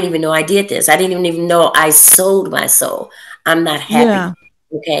 I didn't even know I did this. I didn't even know I sold my soul. I'm not yeah, happy.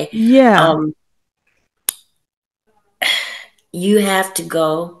 Okay. yeah. Um, you have to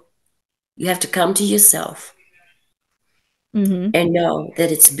go, you have to come to yourself Mm-hmm. and know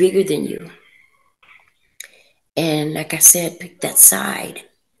that it's bigger than you. And like I said, pick that side.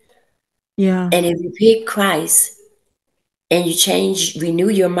 Yeah, And if you pick Christ and you renew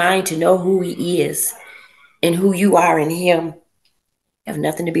your mind to know who he is and who you are in him, you have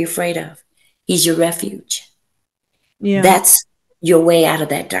nothing to be afraid of. He's your refuge. yeah, That's your way out of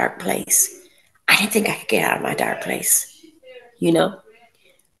that dark place. I didn't think I could get out of my dark place, you know,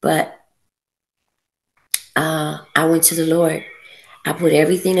 but I went to the Lord. I put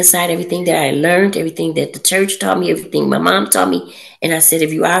everything aside, everything that I learned, everything that the church taught me, everything my mom taught me. And I said,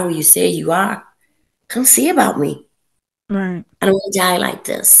 if you are who you say you are, come see about me. right. I don't want to die like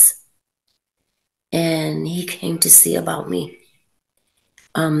this. And he came to see about me.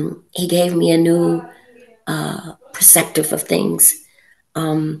 He gave me a new perspective of things,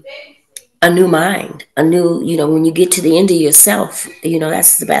 a new mind, a new, when you get to the end of yourself,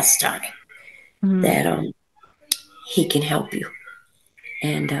 that's the best time Mm-hmm. that he can help you.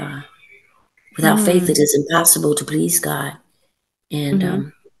 And without faith, Mm-hmm. it is impossible to please God. And Mm-hmm.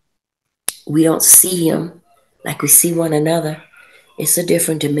 we don't see him like we see one another. It's a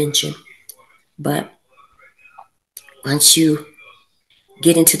different dimension. But once you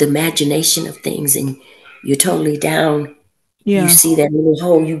get into the imagination of things and you're totally down, you Yeah. see that little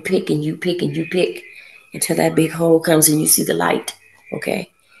hole, you pick and you pick and you pick until that big hole comes and you see the light.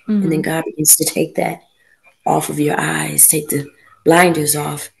 Okay. And then Mm-hmm. God begins to take that off of your eyes, take the blinders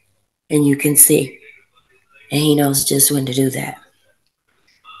off, and you can see. And he knows just when to do that.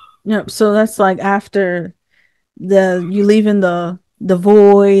 Yep. So that's like after the you leave in the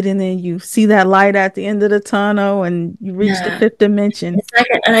void, and then you see that light at the end of the tunnel, and you reach the Yeah. fifth dimension. It's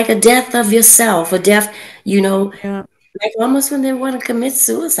like a death of yourself, a death, Yeah. like almost when they want to commit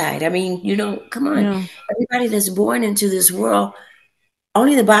suicide. I mean, come on. Yeah. Everybody that's born into this world,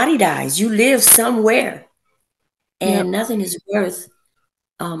 only the body dies. You live somewhere, Yep. and nothing is worth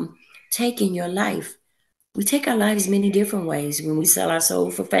um, taking your life. We take our lives many different ways when we sell our soul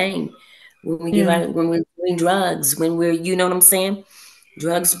for fame, Yeah. when we're doing drugs, when we're, you know what I'm saying?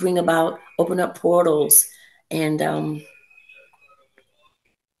 Drugs open up portals, and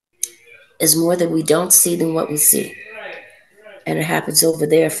it's more that we don't see than what we see. And it happens over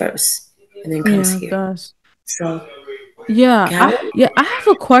there first and then comes Yeah. It here. does. So, Yeah. God, I have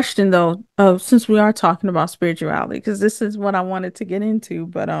a question though. Since we are talking about spirituality, because this is what I wanted to get into.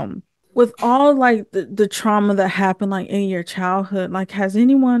 But with all like the trauma that happened like in your childhood, like has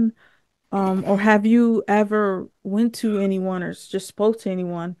anyone or have you ever went to anyone or just spoke to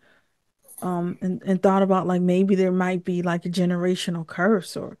anyone and thought about like maybe there might be like a generational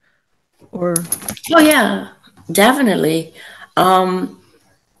curse or oh yeah, definitely. Um,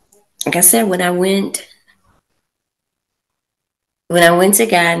 like I said, when I went to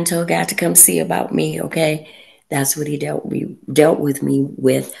God and told God to come see about me, okay, that's what he dealt with me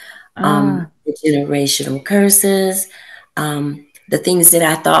with. ah The generational curses, the things that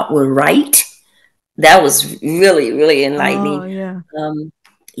I thought were right. That was really, really oh enlightening. yeah Um,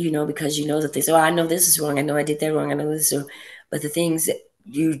 because you know that they say, "Oh, I know this is wrong. I know I did that wrong. I know this is wrong." But the things that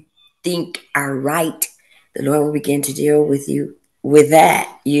you think are right, the Lord will begin to deal with you with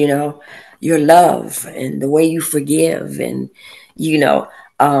that. Your love and the way you forgive, and you know,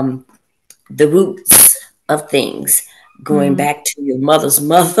 um, the roots of things, going mm-hmm. back to your mother's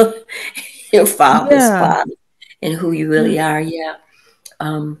mother, your father's Yeah. father, and who you Yeah. really are. Yeah.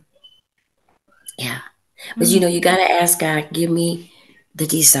 Um, yeah. But Mm. you got to ask God, give me the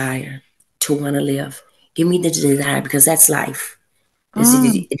desire to want to live. Give me the desire because that's life. It's Ah,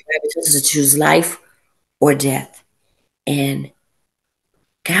 to choose life or death. And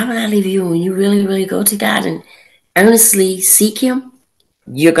God will not leave you when you really, really go to God and earnestly seek Him,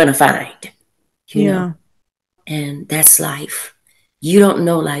 you're going to find, you know, yeah. and that's life. You don't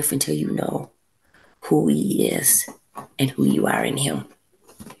know life until you know who He is and who you are in Him.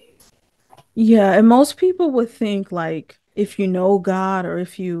 Yeah, and most people would think like if you know God or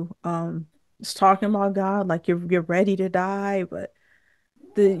if you is talking about God, like you're ready to die, but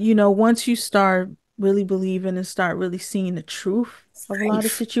once you start really believing and start really seeing the truth It's of a lot of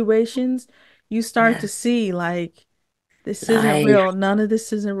life. situations, you start to Yes. see like this isn't Life. real. None of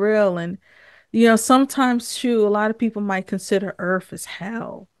this isn't real. And Sometimes too, a lot of people might consider Earth as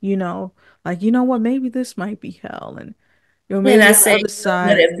hell, like, what, maybe this might be hell. And, And maybe I on the say, other but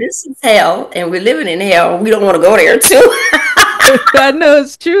side, if this is hell and we're living in hell, we don't want to go there too. I know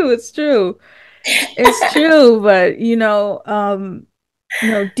it's true. It's true. It's true. But,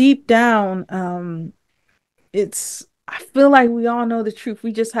 deep down, I feel like we all know the truth.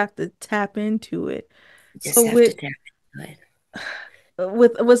 We just have to tap into it. You So just have to tap into it.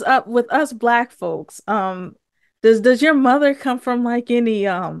 with what's up with us black folks, does your mother come from like any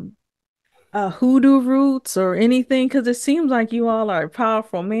hoodoo roots or anything? Because it seems like you all are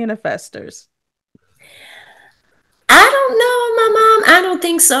powerful manifestors. I don't know, my mom. I don't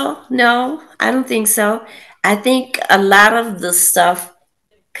think so. No, I don't think so. I think a lot of the stuff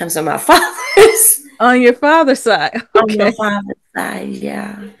comes from my father's On your father's side. on my Okay. father's side.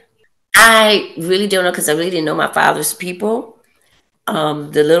 Yeah, I really don't know because I really didn't know my father's people.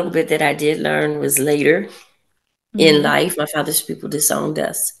 The little bit that I did learn was later in Mm-hmm. life. My father's people disowned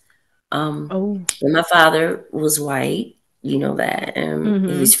us. Oh. And my father was white, you know that, and he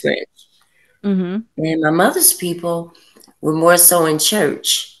Mm-hmm. was French. Mm-hmm. And my mother's people were more so in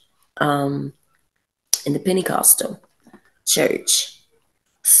church, in the Pentecostal church.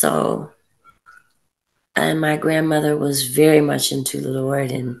 So, and my grandmother was very much into the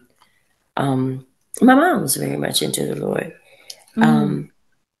Lord, and um, my mom was very much into the Lord. Mm. Um,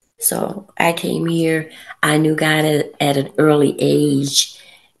 so I came here. I knew God at an early age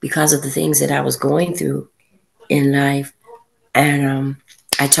because of the things that I was going through in life. And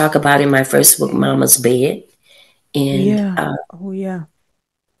I talk about in my first book, Mama's Bed. And Yeah. Oh yeah.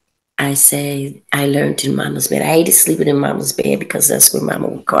 I say, I learned in Mama's bed. I hated sleeping in Mama's bed because that's where Mama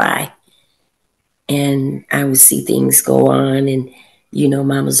would cry. And I would see things go on in,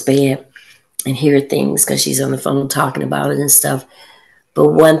 Mama's bed and hear things because she's on the phone talking about it and stuff. But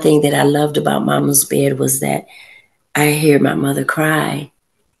one thing that I loved about Mama's bed was that I hear my mother cry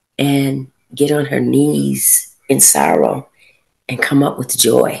and get on her knees in sorrow and come up with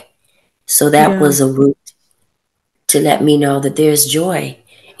joy. So that Yeah. was a root to let me know that there's joy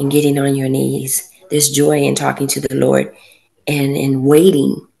in getting on your knees. There's joy in talking to the Lord and in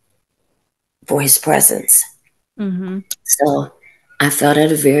waiting for his presence. Mm-hmm. So I felt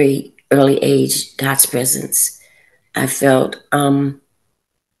at a very early age God's presence. I felt when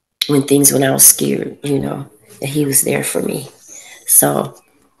I was scared, that he was there for me. So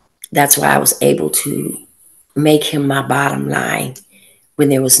that's why I was able to make him my bottom line when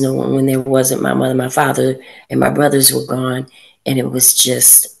there was no one, when there wasn't my mother, my father, and my brothers were gone, and it was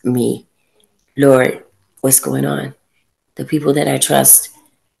just me. Lord, what's going on? The people that I trust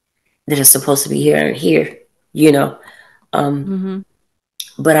that are supposed to be here aren't here, you know. Um, Mm-hmm.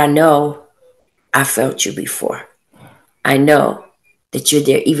 but I know I felt you before. I know that you're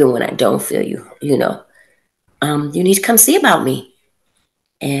there even when I don't feel you. You need to come see about me.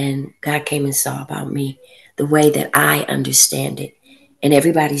 And God came and saw about me the way that I understand it. And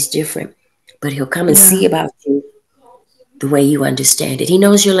everybody's different, but he'll come and see Yeah. about you the way you understand it. He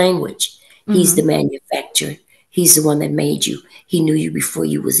knows your language. He's Mm-hmm. the manufacturer. He's the one that made you. He knew you before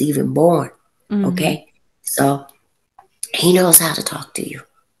you was even born. Mm-hmm. Okay? So he knows how to talk to you.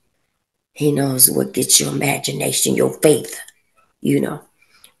 He knows what gets your imagination, your faith,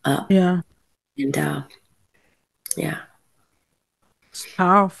 up. Yeah. And yeah. It's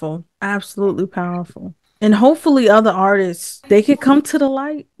powerful. Absolutely powerful. And hopefully other artists, they could come to the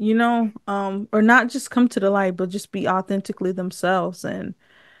light, or not just come to the light, but just be authentically themselves. And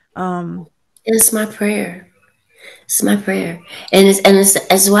um And it's my prayer. It's my prayer. And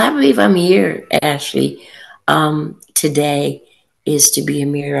it's why I believe I'm here, Ashley, today is to be a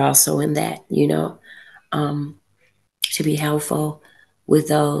mirror also in that, um, to be helpful with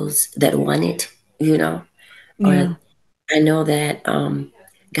those that want it, or yeah. I know that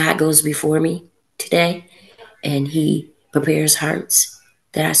God goes before me today and he prepares hearts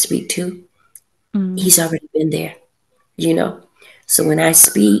that I speak to. Mm. He's already been there, you know. So when I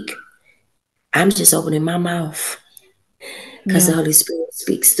speak, I'm just opening my mouth because the Yeah. Holy Spirit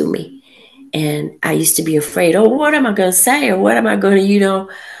speaks through me. And I used to be afraid, oh, what am I going to say? Or what am I going to,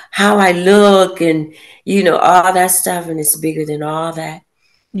 how I look and, all that stuff. And it's bigger than all that.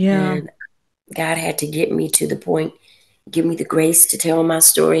 Yeah. And God had to get me to the point, give me the grace to tell my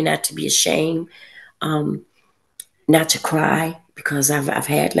story, not to be ashamed, um, not to cry because I've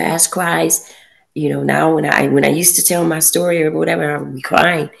had last cries. Now when I used to tell my story or whatever, I would be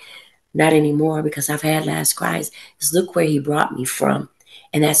crying. Not anymore because I've had last cries. Just look where he brought me from.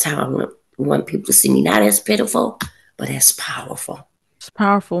 And that's how I want people to see me, not as pitiful, but as powerful. It's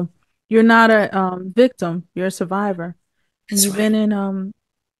powerful. You're not a victim, you're a survivor. And That's you've been right. in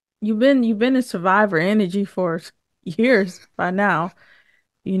you've been in survivor energy for years by now,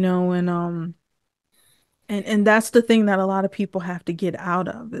 and that's the thing that a lot of people have to get out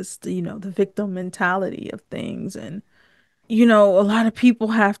of is the victim mentality of things. And a lot of people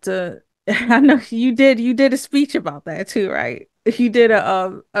have to I know you did a speech about that too, right? You did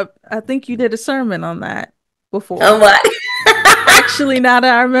I think you did a sermon on that Oh, before. what? Actually, now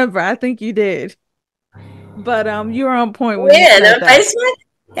that I remember, I think you did. But you were on point when you Yeah, said on that. Facebook?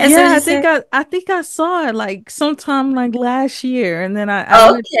 That's what Yeah, you I said? think I saw it like sometime like last year, and then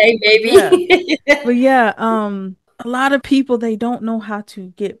I went. Okay, Yeah, maybe. but yeah, a lot of people, they don't know how to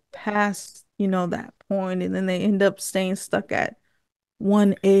get past that point, and then they end up staying stuck at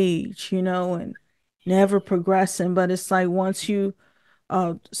one age, and never progressing. But it's like once you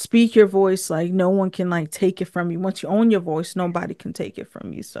speak your voice, like no one can like take it from you. Once you own your voice, nobody can take it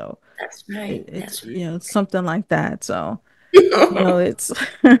from you. So That's right. it's That's it's something like that. So right. it's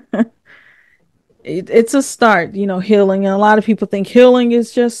it's a start, healing. And a lot of people think healing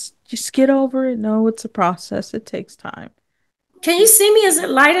is just get over it. No, it's a process. It takes time. Can you see me? Is it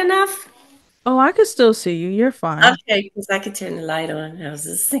light enough? Oh, I can still see you. You're fine. Okay, because I could turn the light on. I was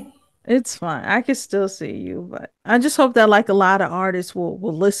just saying. It's fine. I can still see you, but I just hope that like a lot of artists will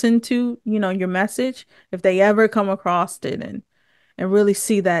listen to, your message if they ever come across it, and really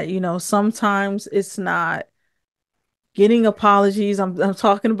see that, sometimes it's not getting apologies. I'm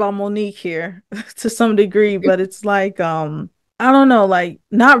talking about Monique here to some degree, but it's like I don't know, like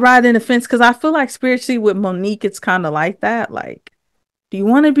not riding the fence, because I feel like spiritually with Monique it's kind of like that. Like, do you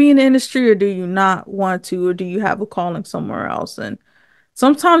want to be in the industry or do you not want to, or do you have a calling somewhere else? And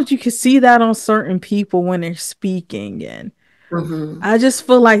sometimes you can see that on certain people when they're speaking. And Hmm. I just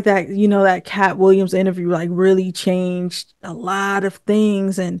feel like that, that Cat Williams interview like really changed a lot of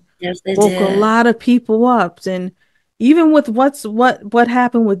things and Yes, they woke a did. lot of people up. And even with what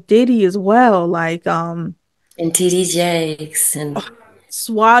happened with Diddy as well, like And TD Jakes and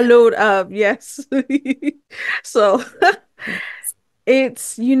swallowed up, yes. So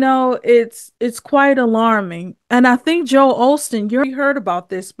it's quite alarming. And I think Joel Osteen, you heard about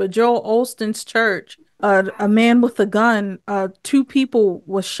this, but Joel Osteen's church, a man with a gun, two people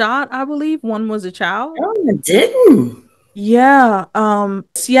was shot, I believe. One was a child. oh, I didn't. Yeah,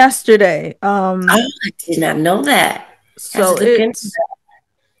 it's yesterday. Oh, I did not know that. Have to So look into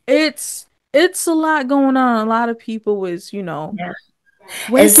it's a lot going on. A lot of people is, that.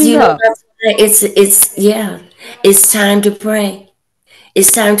 As waking you know, up. it's yeah. It's time to pray.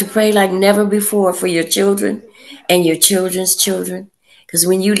 It's time to pray like never before for your children and your children's children. Because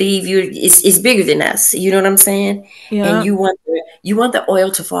when you leave, it's bigger than us. You know what I'm saying? And Yeah, you want the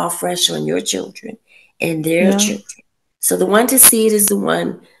oil to fall fresh on your children and their yeah, children. So the one to see it is the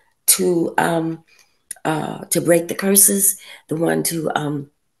one to break the curses, the one to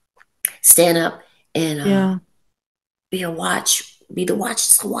stand up and yeah. be the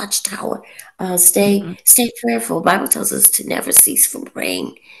watchtower. Hmm. Stay prayerful. Bible tells us to never cease from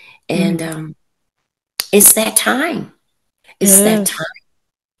praying, and Hmm. it's that time. It It's that time.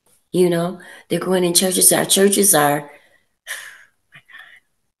 is. They're going in churches. Our churches are.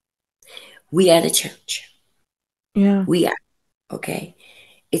 We are the church. Yeah. We are okay.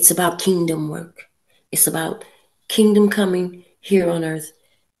 It's about kingdom work. It's about kingdom coming here on earth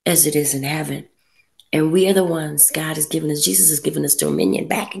as it is in heaven. And we are the ones God has given us. Jesus has given us dominion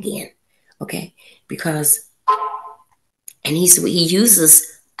back again. Okay, because he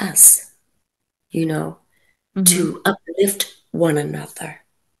uses us, you know, Hmm. to uplift one another,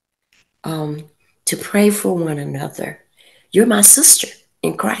 um, to pray for one another. You're my sister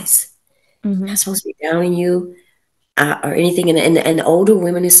in Christ. I'm Hmm. not supposed to be down on you or anything. And the older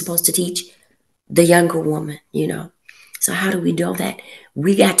women is supposed to teach the younger woman. So how do we know that?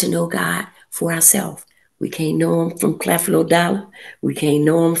 We got to know God for ourselves. We can't know him from Creflo Dollar. We can't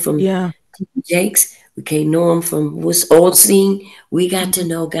know him from Yeah. Jakes. We can't know him from what's old scene. We got to Hmm.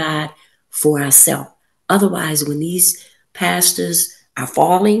 know God for ourselves. Otherwise, when these pastors are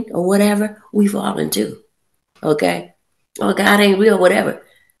falling or whatever, we falling too. Okay? Oh, God ain't real, whatever.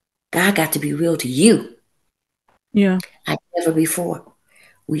 God got to be real to you Yeah. like never before.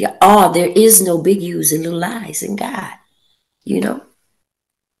 There is no big U's and little I's in God, you know?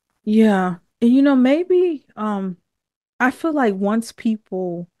 Yeah. And maybe I feel like once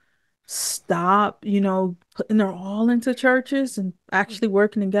people stop, putting their all into churches and actually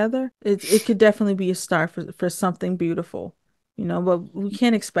working together, it could definitely be a start for something beautiful. But we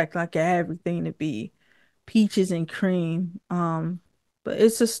can't expect like everything to be peaches and cream. But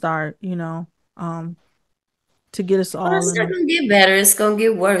it's a start, to get us Well, all it's in not a going to get better. It's going to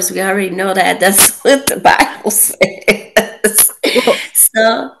get worse. We already know that. That's what the Bible says. well,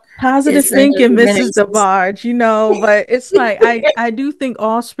 So, Positive It's like thinking, every Mrs. minute. DeBarge, but it's like I do think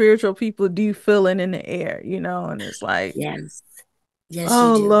all spiritual people do feel it in the air, and it's like, Yes. Yes,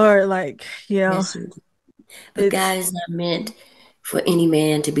 you oh do. Lord, like, Yes, you do. But God it's is not meant for any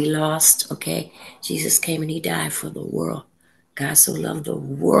man to be lost, okay? Jesus came and he died for the world. God so loved the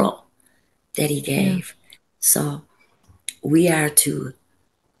world that he yeah, gave. So we are to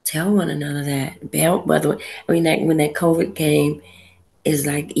tell one another that. Whether when that COVID came, it's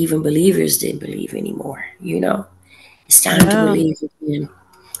like even believers didn't believe anymore. It's time to yeah, believe again.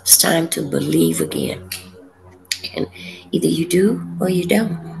 It's time to believe again, and either you do or you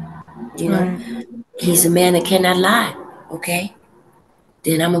don't. You know, right. he's a man that cannot lie. Okay,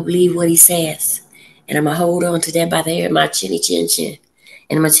 then I'm gonna believe what he says, and I'm gonna hold on to that by the hair of my chinny chin chin,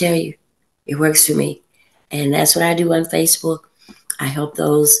 and I'm gonna tell you, it works for me, and that's what I do on Facebook. I help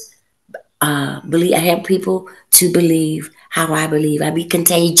those believe. I help people to believe how I believe. I be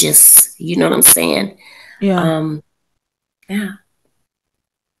contagious. You know what I'm saying? Yeah. Um, yeah,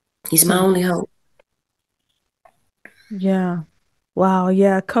 he's my So only hope. yeah. Wow,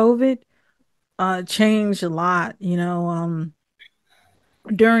 yeah, COVID changed a lot,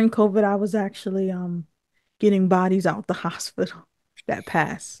 during COVID I was actually getting bodies out the hospital that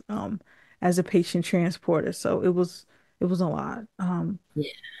passed as a patient transporter. So it was a lot. Yeah,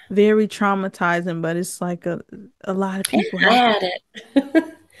 Very traumatizing, but it's like a lot of yeah, people I had had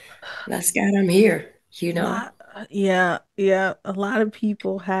it. Bless God, I'm here. lot yeah, yeah, a lot of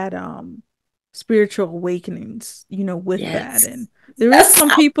people had spiritual awakenings, with that. Yes, And there is yes. some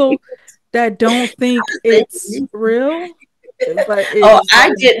people that don't think it's real, but it Oh, is I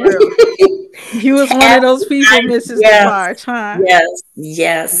didn't. real. You was one of those people, Mrs. Yes, DeBarge, huh? yes,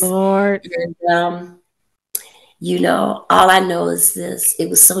 yes. Lord. And all I know is this: it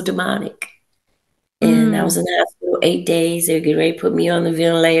was so demonic, and I was Mm, in the hospital 8 days. They were getting ready to put me on the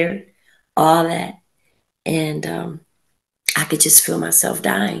ventilator, all that, and I could just feel myself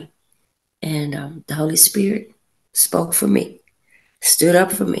dying. And the Holy Spirit spoke for me, stood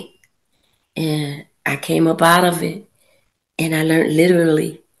up for me, and I came up out of it. And I learned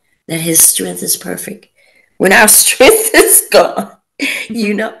literally that his strength is perfect. When our strength is gone,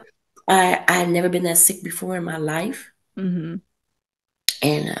 you know, I had never been that sick before in my life. mm-hmm.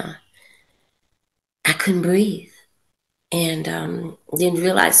 And I couldn't breathe. And didn't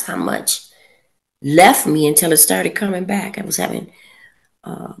realize how much left me until it started coming back. I was having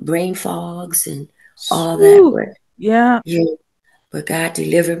brain fogs and all that. Whew. Yeah. Yeah, but God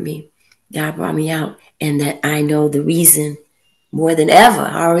delivered me. God brought me out. And that I know the reason more than ever.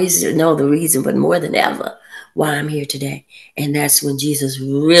 I always know the reason, but more than ever, why I'm here today. And that's when Jesus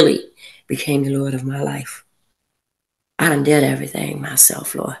really became the Lord of my life. I done did everything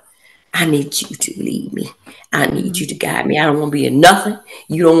myself, Lord. I need you to lead me. I need Mm-hmm. you to guide me. I don't want to be in nothing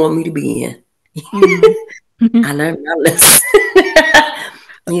you don't want me to be in. Mm-hmm. I learned my lesson.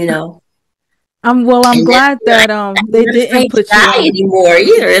 you know, I'm and then glad that I'm they not didn't afraid to put you die on. anymore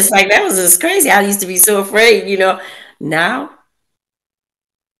either. It's like that was just crazy. I used to be so afraid. Now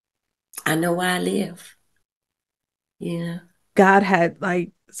I know why I live, you know. God had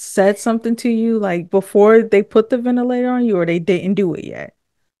like said something to you like before they put the ventilator on you, or they didn't do it yet.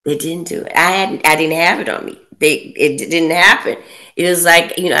 They didn't do it. I didn't have it on me. It didn't happen. It was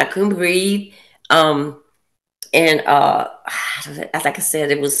like, I couldn't breathe. And like I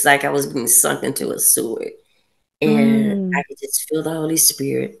said, it was like I was being sunk into a sewer. And Mm, I could just feel the Holy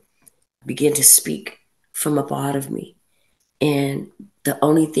Spirit begin to speak from a part of me. And the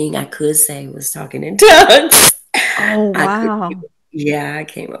only thing I could say was talking in tongues. oh I could, wow. yeah, I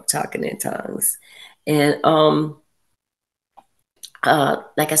came up talking in tongues. And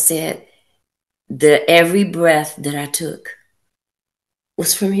like I said, the every breath that I took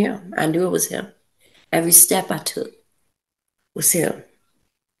was from him. I knew it was him. Every step I took was him.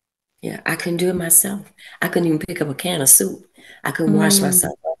 Yeah, I couldn't do it myself. I couldn't even pick up a can of soup. I couldn't wash Mm,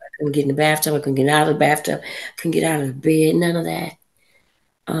 myself up. I couldn't get in the bathtub. I couldn't get out of the bathtub. I couldn't get out of the bed. None of that.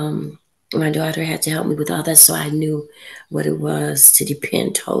 Um, my daughter had to help me with all that, so I knew what it was to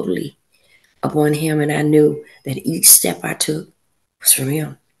depend totally upon him, and I knew that each step I took was from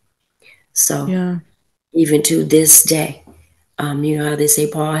him. So yeah. even to this day, you know how they say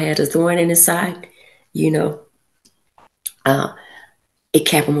Paul had a thorn in his side, you know, uh, it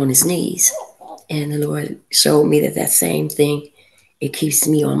kept him on his knees. And the Lord showed me that same thing, it keeps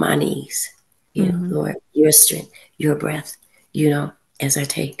me on my knees. Hmm. Lord, your strength, your breath, as I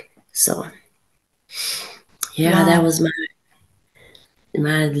take. So, yeah, that Wow. was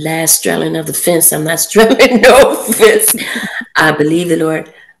my last straddling of the fence. I'm not straddling no fence. I believe the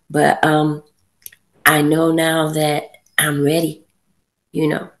Lord, but I know now that I'm ready, you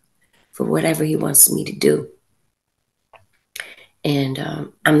know. for whatever he wants me to do. And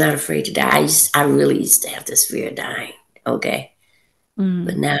I'm not afraid to die. I really used to have this fear of dying. Okay.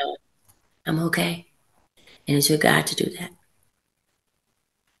 But now I'm okay. And it's your God to do that.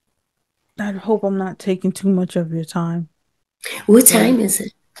 I hope I'm not taking too much of your time. What time is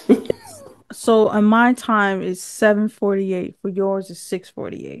it? So on my time is 7:48. For yours is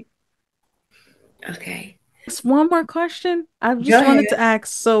 6:48. Okay. Just one more question. I just wanted to ask.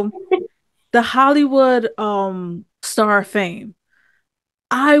 So the Hollywood Star of Fame.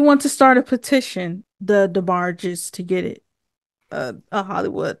 I want to start a petition, the DeBarges, to get it a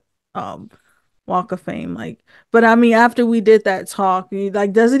Hollywood Walk of Fame. Like, but I mean, after we did that talk,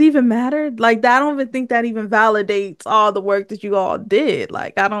 like, does it even matter? Like, I don't even think that even validates all the work that you all did.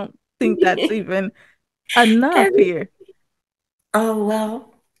 Like, I don't think that's even enough here. Oh,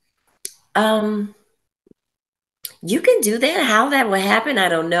 well, you can do that. How that will happen, I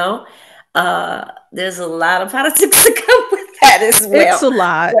don't know. There's a lot of politics to come with that as well. It's a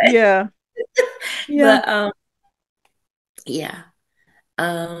lot, yeah. Yeah. But yeah.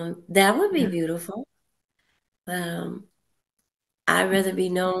 That would be beautiful. I'd rather be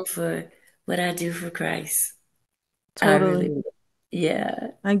known for what I do for Christ. Totally.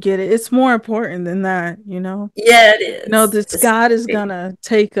 Yeah. I get it. It's more important than that, you know? Yeah, it is. You know, this God is gonna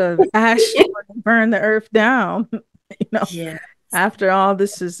take a ash and burn the earth down, you know. Yeah. After all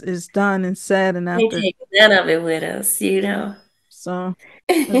this is done and said, and after they take none of it with us, you know. So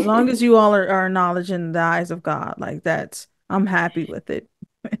as long as you all are acknowledging the eyes of God, like that's, I'm happy with it.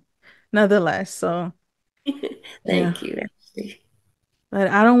 Nonetheless, so thank you. Actually. But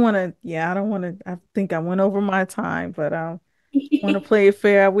I don't want to. I think I went over my time, but I want to play it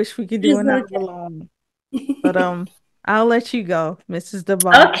fair. I wish we could do an hour long, but I'll let you go, Mrs.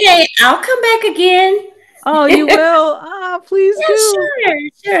 DeBarge. Okay, I'll come back again. Oh, you will? Please do.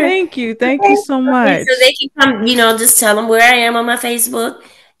 Sure. Thank you so much. So they can come, just tell them where I am on my Facebook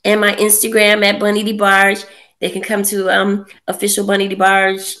and my Instagram at Bunny DeBarge. They can come to official Bunny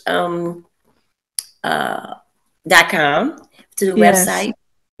DeBarge .com to the website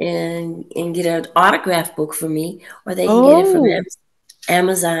and get an autograph book for me, or they can get it from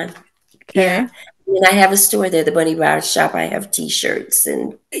Amazon. Okay. Yeah. And I have a store there, the Bunny DeBarge shop. I have T-shirts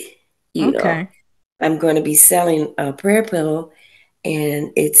and you know. I'm going to be selling a prayer pillow,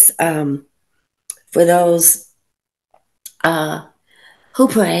 and it's for those who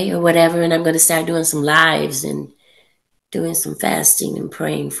pray or whatever. And I'm going to start doing some lives and doing some fasting and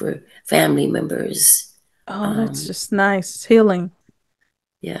praying for family members. Oh, that's just nice. It's healing.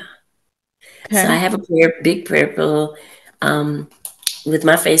 Yeah. Okay. So I have a big prayer pillow with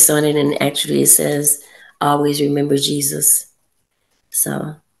my face on it, and actually it says, "Always remember Jesus."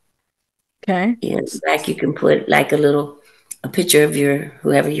 So. Okay. Yeah, like you can put like a picture of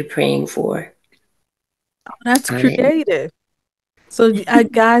whoever you're praying for. Oh, that's creative. So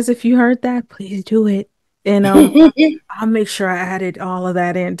guys, if you heard that, please do it. And I'll make sure I added all of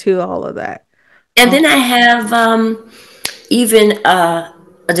that into all of that. And then I have even a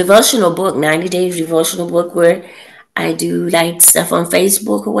devotional book, 90 days devotional book, where I do like stuff on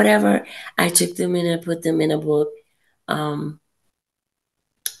Facebook or whatever. I took them in and put them in a book.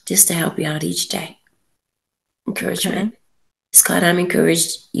 Just to help you out each day. Encouragement. Okay. It's called I'm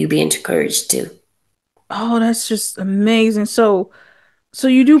Encouraged. You be encouraged too. Oh, that's just amazing. So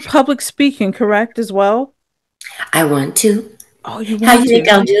you do public speaking, correct, as well? I want to. Oh, you want to? How you think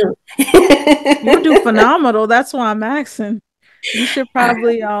I'll do? You'll do phenomenal. That's why I'm asking. You should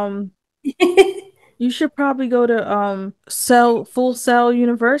probably you should probably go to Full Sail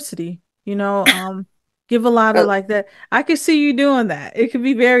University. Give a lot of like that. I could see you doing that. It could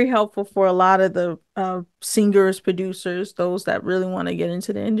be very helpful for a lot of the singers, producers, those that really want to get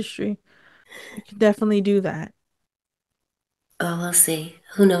into the industry. You can definitely do that. Oh, we'll see.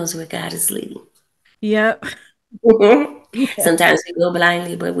 Who knows where God is leading? Yep. Sometimes we go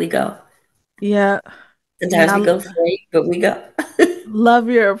blindly, but we go. Yeah. Sometimes we go straight, but we go. Love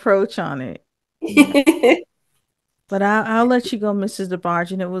your approach on it. Yeah. But I'll let you go, Mrs.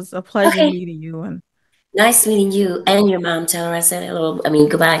 DeBarge, and it was a pleasure meeting you. And nice meeting you and your mom. Tell her I said hello.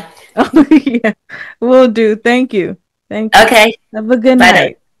 Goodbye. Oh, yeah, will do. Thank you. Okay. Have a good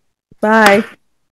night. Bye.